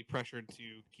constantly pressured to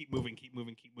keep moving.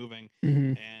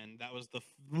 Mm-hmm. And that was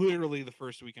literally the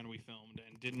first weekend we filmed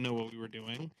and didn't know what we were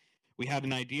doing. We had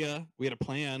an idea, we had a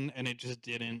plan, and it just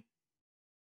didn't,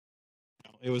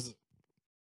 it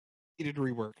needed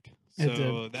reworked.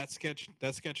 So that sketch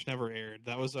never aired.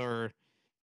 That was our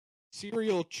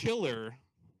serial killer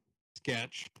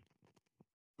sketch,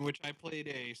 in which I played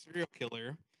a serial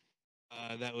killer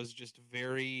that was just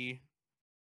very,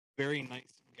 very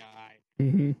nice guy.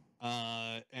 Mm-hmm.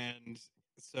 And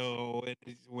so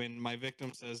when my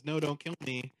victim says, "No, don't kill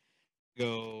me," I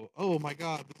go, "Oh my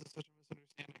God, this is such a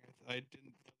misunderstanding. I didn't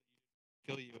know that you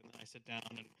kill you." And then I sit down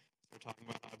and start talking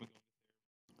about how I've been going.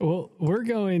 Well, we're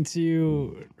going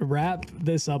to wrap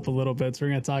this up a little bit. So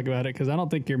we're going to talk about it because I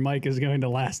don't think your mic is going to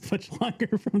last much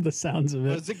longer from the sounds of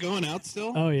it. Is it going out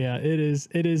still? Oh yeah, it is.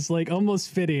 It is like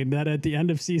almost fitting that at the end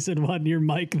of season 1, your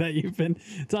mic that you've been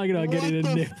talking about getting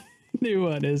a new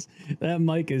one that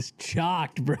mic is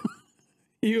chocked, bro.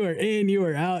 You are in, you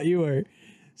are out, you are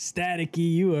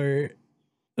staticky, you are.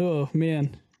 Oh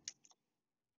man.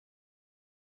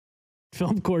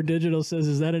 Filmcore Digital says,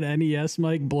 "Is that an NES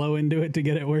mic? Blow into it to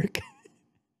get it work."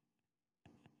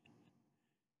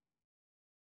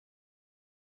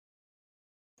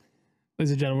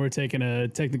 Ladies and gentlemen, we're taking a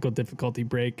technical difficulty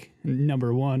break.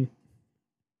 Number 1.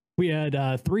 We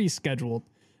had 3 scheduled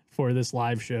for this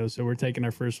live show, so we're taking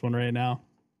our first one right now.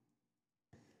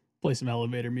 Play some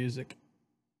elevator music.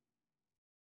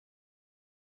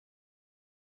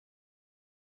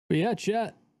 But yeah,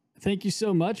 chat. Thank you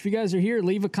so much. If you guys are here,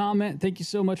 leave a comment. Thank you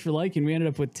so much for liking. We ended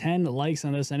up with 10 likes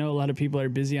on this. I know a lot of people are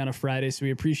busy on a Friday, so we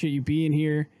appreciate you being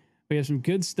here. We have some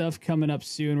good stuff coming up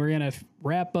soon. We're going to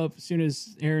wrap up as soon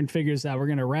as Aaron figures out. We're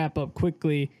going to wrap up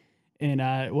quickly in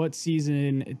what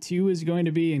season 2 is going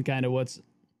to be and kind of what's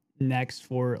next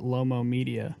for Lomo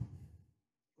Media.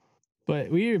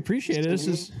 But we appreciate it. This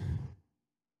is...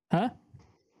 Huh?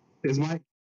 Is my...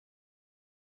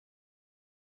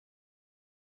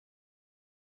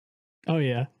 Oh,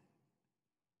 yeah.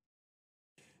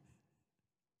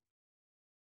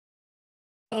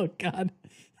 Oh, God.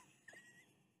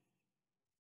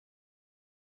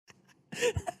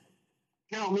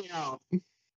 Count me out. What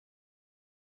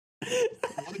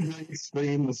a great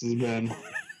stream this has been.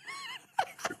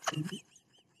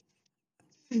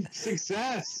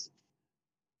 Success.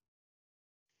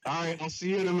 All right, I'll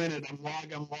see you in a minute. I'm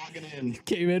logging in.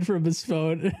 Came in from his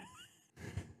phone.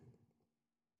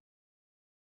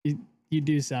 You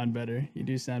do sound better. You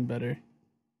do sound better.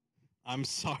 I'm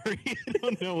sorry. I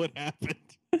don't know what happened.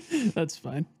 That's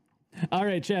fine. All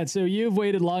right, Chad. So you've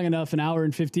waited long enough, an hour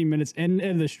and 15 minutes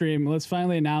in the stream. Let's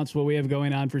finally announce what we have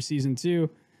going on for season 2.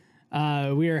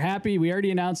 We are happy. We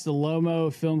already announced the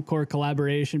Lomo Film Corps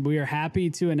collaboration. But we are happy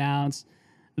to announce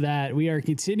that we are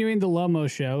continuing the Lomo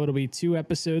show. It'll be 2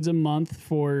 episodes a month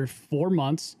for 4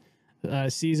 months.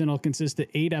 Season will consist of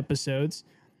 8 episodes.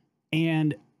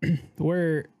 And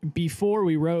where before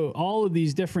we wrote all of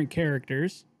these different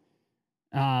characters,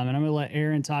 and I'm going to let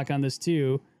Aaron talk on this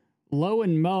too. Lo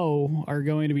and Mo are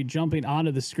going to be jumping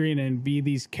onto the screen and be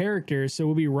these characters. So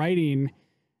we'll be writing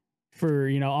for,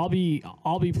 I'll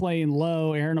be playing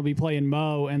Lo, Aaron will be playing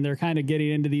Mo, and they're kind of getting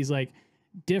into these like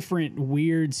different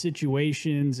weird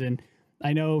situations. And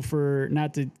I know, for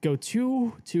not to go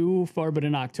too far, but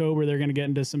in October they're going to get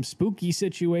into some spooky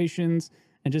situations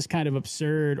and just kind of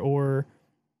absurd or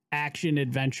action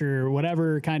adventure,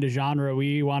 whatever kind of genre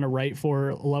we want to write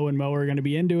for. Lo and Mo are going to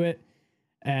be into it,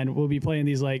 and we'll be playing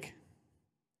these like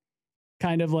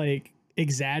kind of like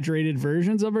exaggerated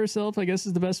versions of ourselves, I guess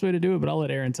is the best way to do it. But I'll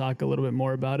let Aaron talk a little bit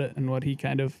more about it and what he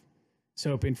kind of is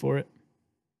hoping for it.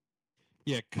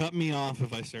 Yeah, cut me off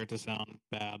if I start to sound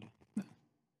bad.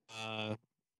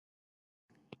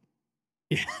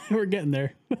 Yeah, we're getting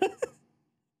there.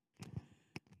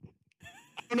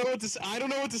 I don't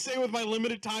know what to say with my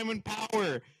limited time and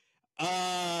power.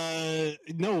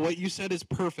 No, what you said is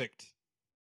perfect.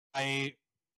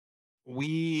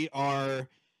 We are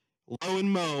Lo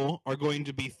and Mo are going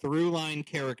to be through-line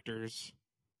characters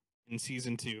in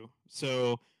season 2.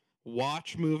 So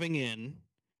watch moving in,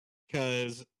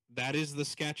 because that is the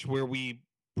sketch where we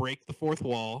break the fourth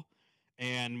wall,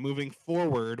 and moving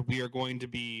forward, we are going to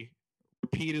be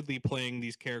repeatedly playing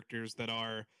these characters that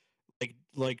are,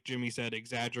 like Jimmy said,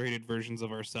 exaggerated versions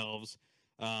of ourselves.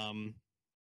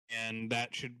 And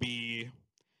that should be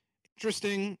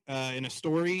interesting in a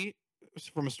story,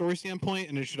 from a story standpoint,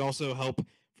 and it should also help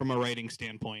from a writing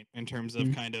standpoint in terms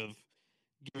of kind of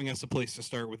giving us a place to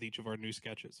start with each of our new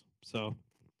sketches. So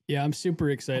yeah, I'm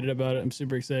super excited about it. I'm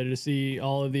super excited to see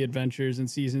all of the adventures in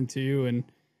season 2 and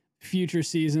future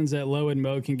seasons that Lo and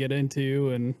Mo can get into,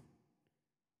 and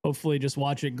hopefully just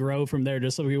watch it grow from there.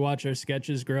 Just like we watch our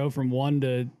sketches grow from 1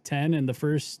 to 10 in the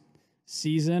first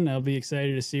season, I'll be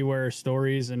excited to see where our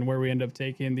stories and where we end up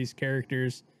taking these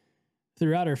characters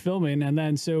throughout our filming. And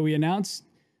then, so we announced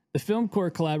the Film Corps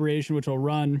collaboration, which will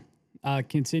run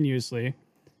continuously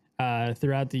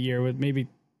throughout the year, with maybe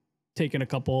taking a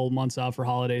couple months off for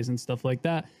holidays and stuff like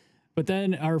that. But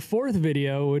then our 4th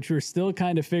video, which we're still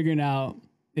kind of figuring out,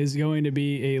 is going to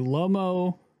be a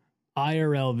Lomo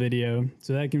IRL video.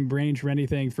 So that can range from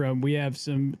anything from, we have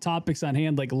some topics on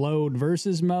hand like Load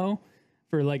versus Mo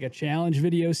for like a challenge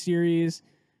video series.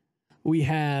 We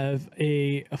have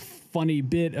a funny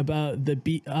bit about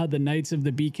the Knights of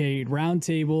the BK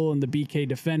Roundtable and the BK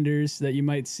Defenders that you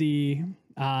might see.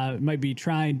 Might be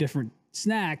trying different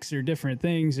snacks or different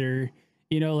things, or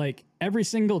like every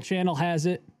single channel has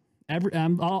it.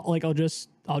 I'll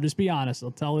just be honest. I'll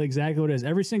tell exactly what it is.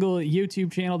 Every single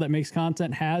YouTube channel that makes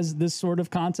content has this sort of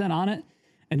content on it,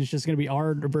 and it's just going to be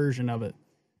our version of it.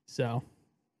 So,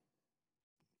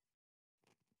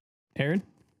 Aaron?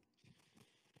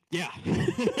 Yeah.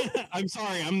 I'm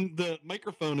sorry. The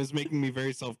microphone is making me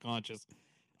very self-conscious.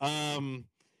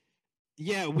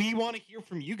 Yeah, we want to hear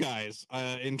from you guys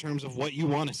in terms of what you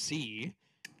want to see,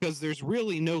 because there's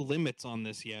really no limits on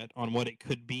this yet on what it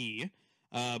could be.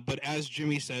 But as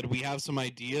Jimmy said, we have some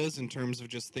ideas in terms of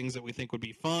just things that we think would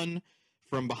be fun,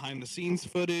 from behind the scenes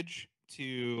footage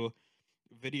to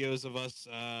videos of us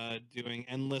doing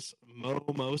endless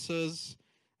mimosas,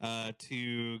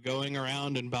 to going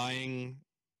around and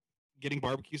getting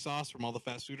barbecue sauce from all the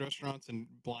fast food restaurants and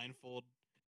blindfold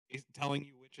telling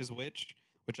you which is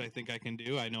which I think I can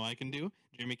do. I know I can do.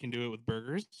 Jimmy can do it with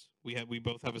burgers. We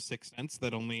both have a sixth sense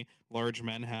that only large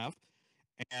men have.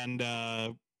 And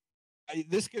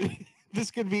this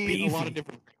could be a lot of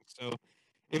different things. So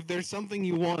if there's something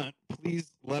you want,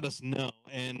 please let us know.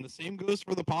 And the same goes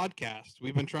for the podcast.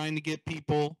 We've been trying to get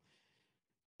people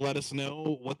let us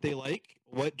know what they like.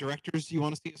 What directors do you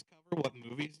want to see us cover? What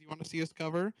movies do you want to see us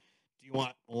cover? Do you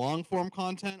want long form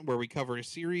content where we cover a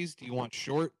series? Do you want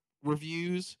short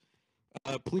reviews?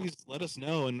 Please let us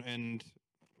know, and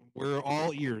we're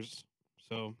all ears.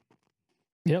 So,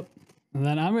 yep. And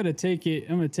then I'm gonna take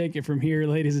it from here,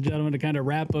 ladies and gentlemen, to kind of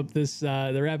wrap up this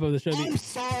the show. I'm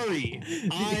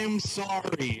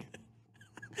sorry.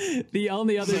 The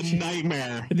only other It's a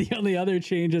nightmare. the only other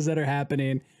changes that are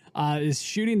happening is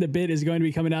Shooting the Bit is going to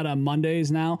be coming out on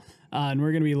Mondays now, and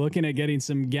we're going to be looking at getting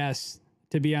some guests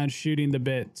to be on Shooting the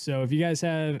Bit. So if you guys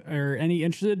have or any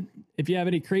interested, if you have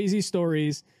any crazy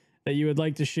stories that you would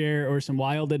like to share or some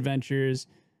wild adventures,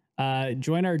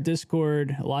 join our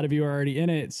Discord. A lot of you are already in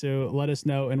it, so let us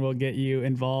know and we'll get you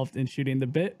involved in Shooting the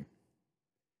Bit.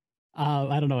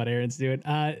 I don't know what Aaron's doing.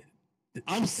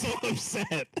 I'm so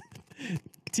upset.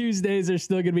 Tuesdays are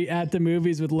still going to be At the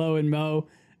Movies with Lo and Mo.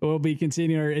 We'll be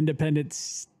continuing our independent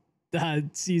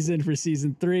season for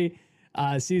season 3.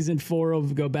 Season 4 will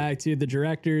go back to the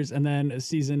directors, and then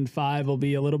season 5 will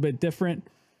be a little bit different.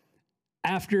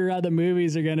 After the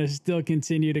movies are going to still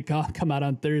continue to come out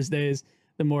on Thursdays,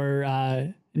 the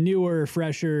more newer,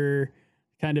 fresher,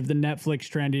 kind of the Netflix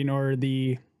trending or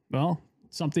the, well,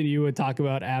 something you would talk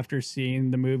about after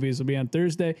seeing the movies will be on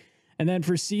Thursday. And then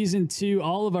for season 2,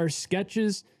 all of our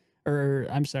sketches, or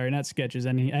I'm sorry, not sketches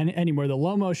anymore. The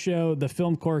Lomo Show, the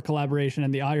Film Core collaboration,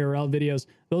 and the IRL videos,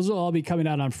 those will all be coming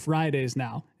out on Fridays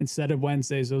now instead of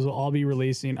Wednesdays. Those will all be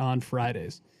releasing on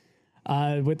Fridays.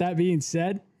 With that being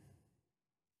said,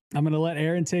 I'm going to let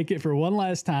Aaron take it for one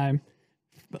last time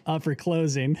for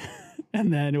closing,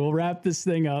 and then we'll wrap this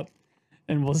thing up,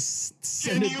 and we'll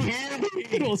send Can you hear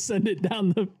me? We'll send it down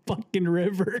the fucking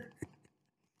river.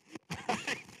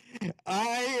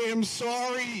 I am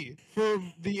sorry for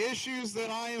the issues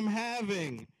that I am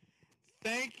having.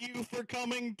 Thank you for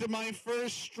coming to my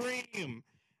first stream.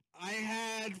 I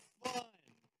had fun.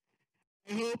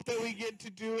 I hope that we get to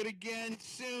do it again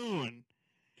soon.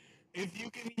 If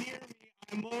you can hear me,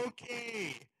 I'm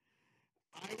okay.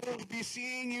 I will be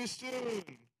seeing you soon.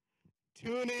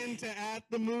 Tune in to At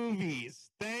the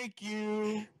Movies. Thank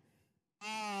you.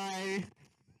 Bye.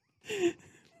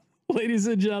 Ladies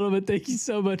and gentlemen, thank you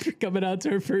so much for coming out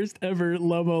to our first ever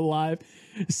Lomo Live.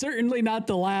 Certainly not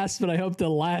the last, but I hope the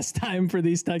last time for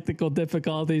these technical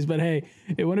difficulties. But hey,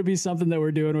 it wouldn't be something that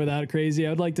we're doing without crazy. I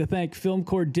would like to thank Film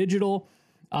Core Digital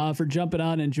for jumping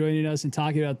on and joining us and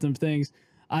talking about some things.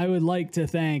 I would like to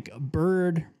thank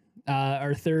Bird,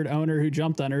 our third owner who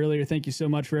jumped on earlier. Thank you so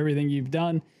much for everything you've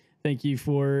done. Thank you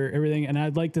for everything. And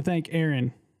I'd like to thank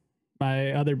Aaron,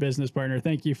 my other business partner.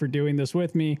 Thank you for doing this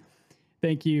with me.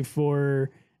 Thank you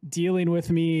for dealing with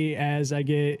me as I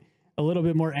get a little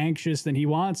bit more anxious than he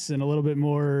wants and a little bit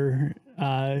more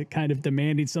kind of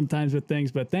demanding sometimes with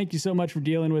things. But thank you so much for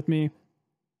dealing with me.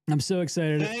 I'm so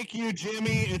excited. Thank you,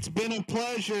 Jimmy. It's been a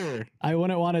pleasure. I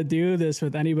wouldn't want to do this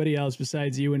with anybody else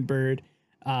besides you and Bird.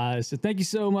 So thank you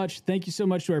so much. Thank you so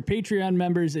much to our Patreon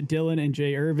members, Dylan and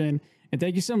Jay Irvin. And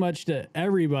thank you so much to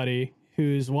everybody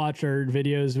who's watched our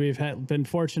videos. We've been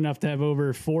fortunate enough to have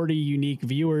over 40 unique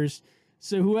viewers.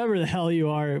 So whoever the hell you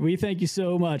are, we thank you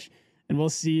so much. And we'll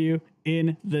see you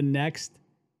in the next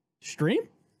stream.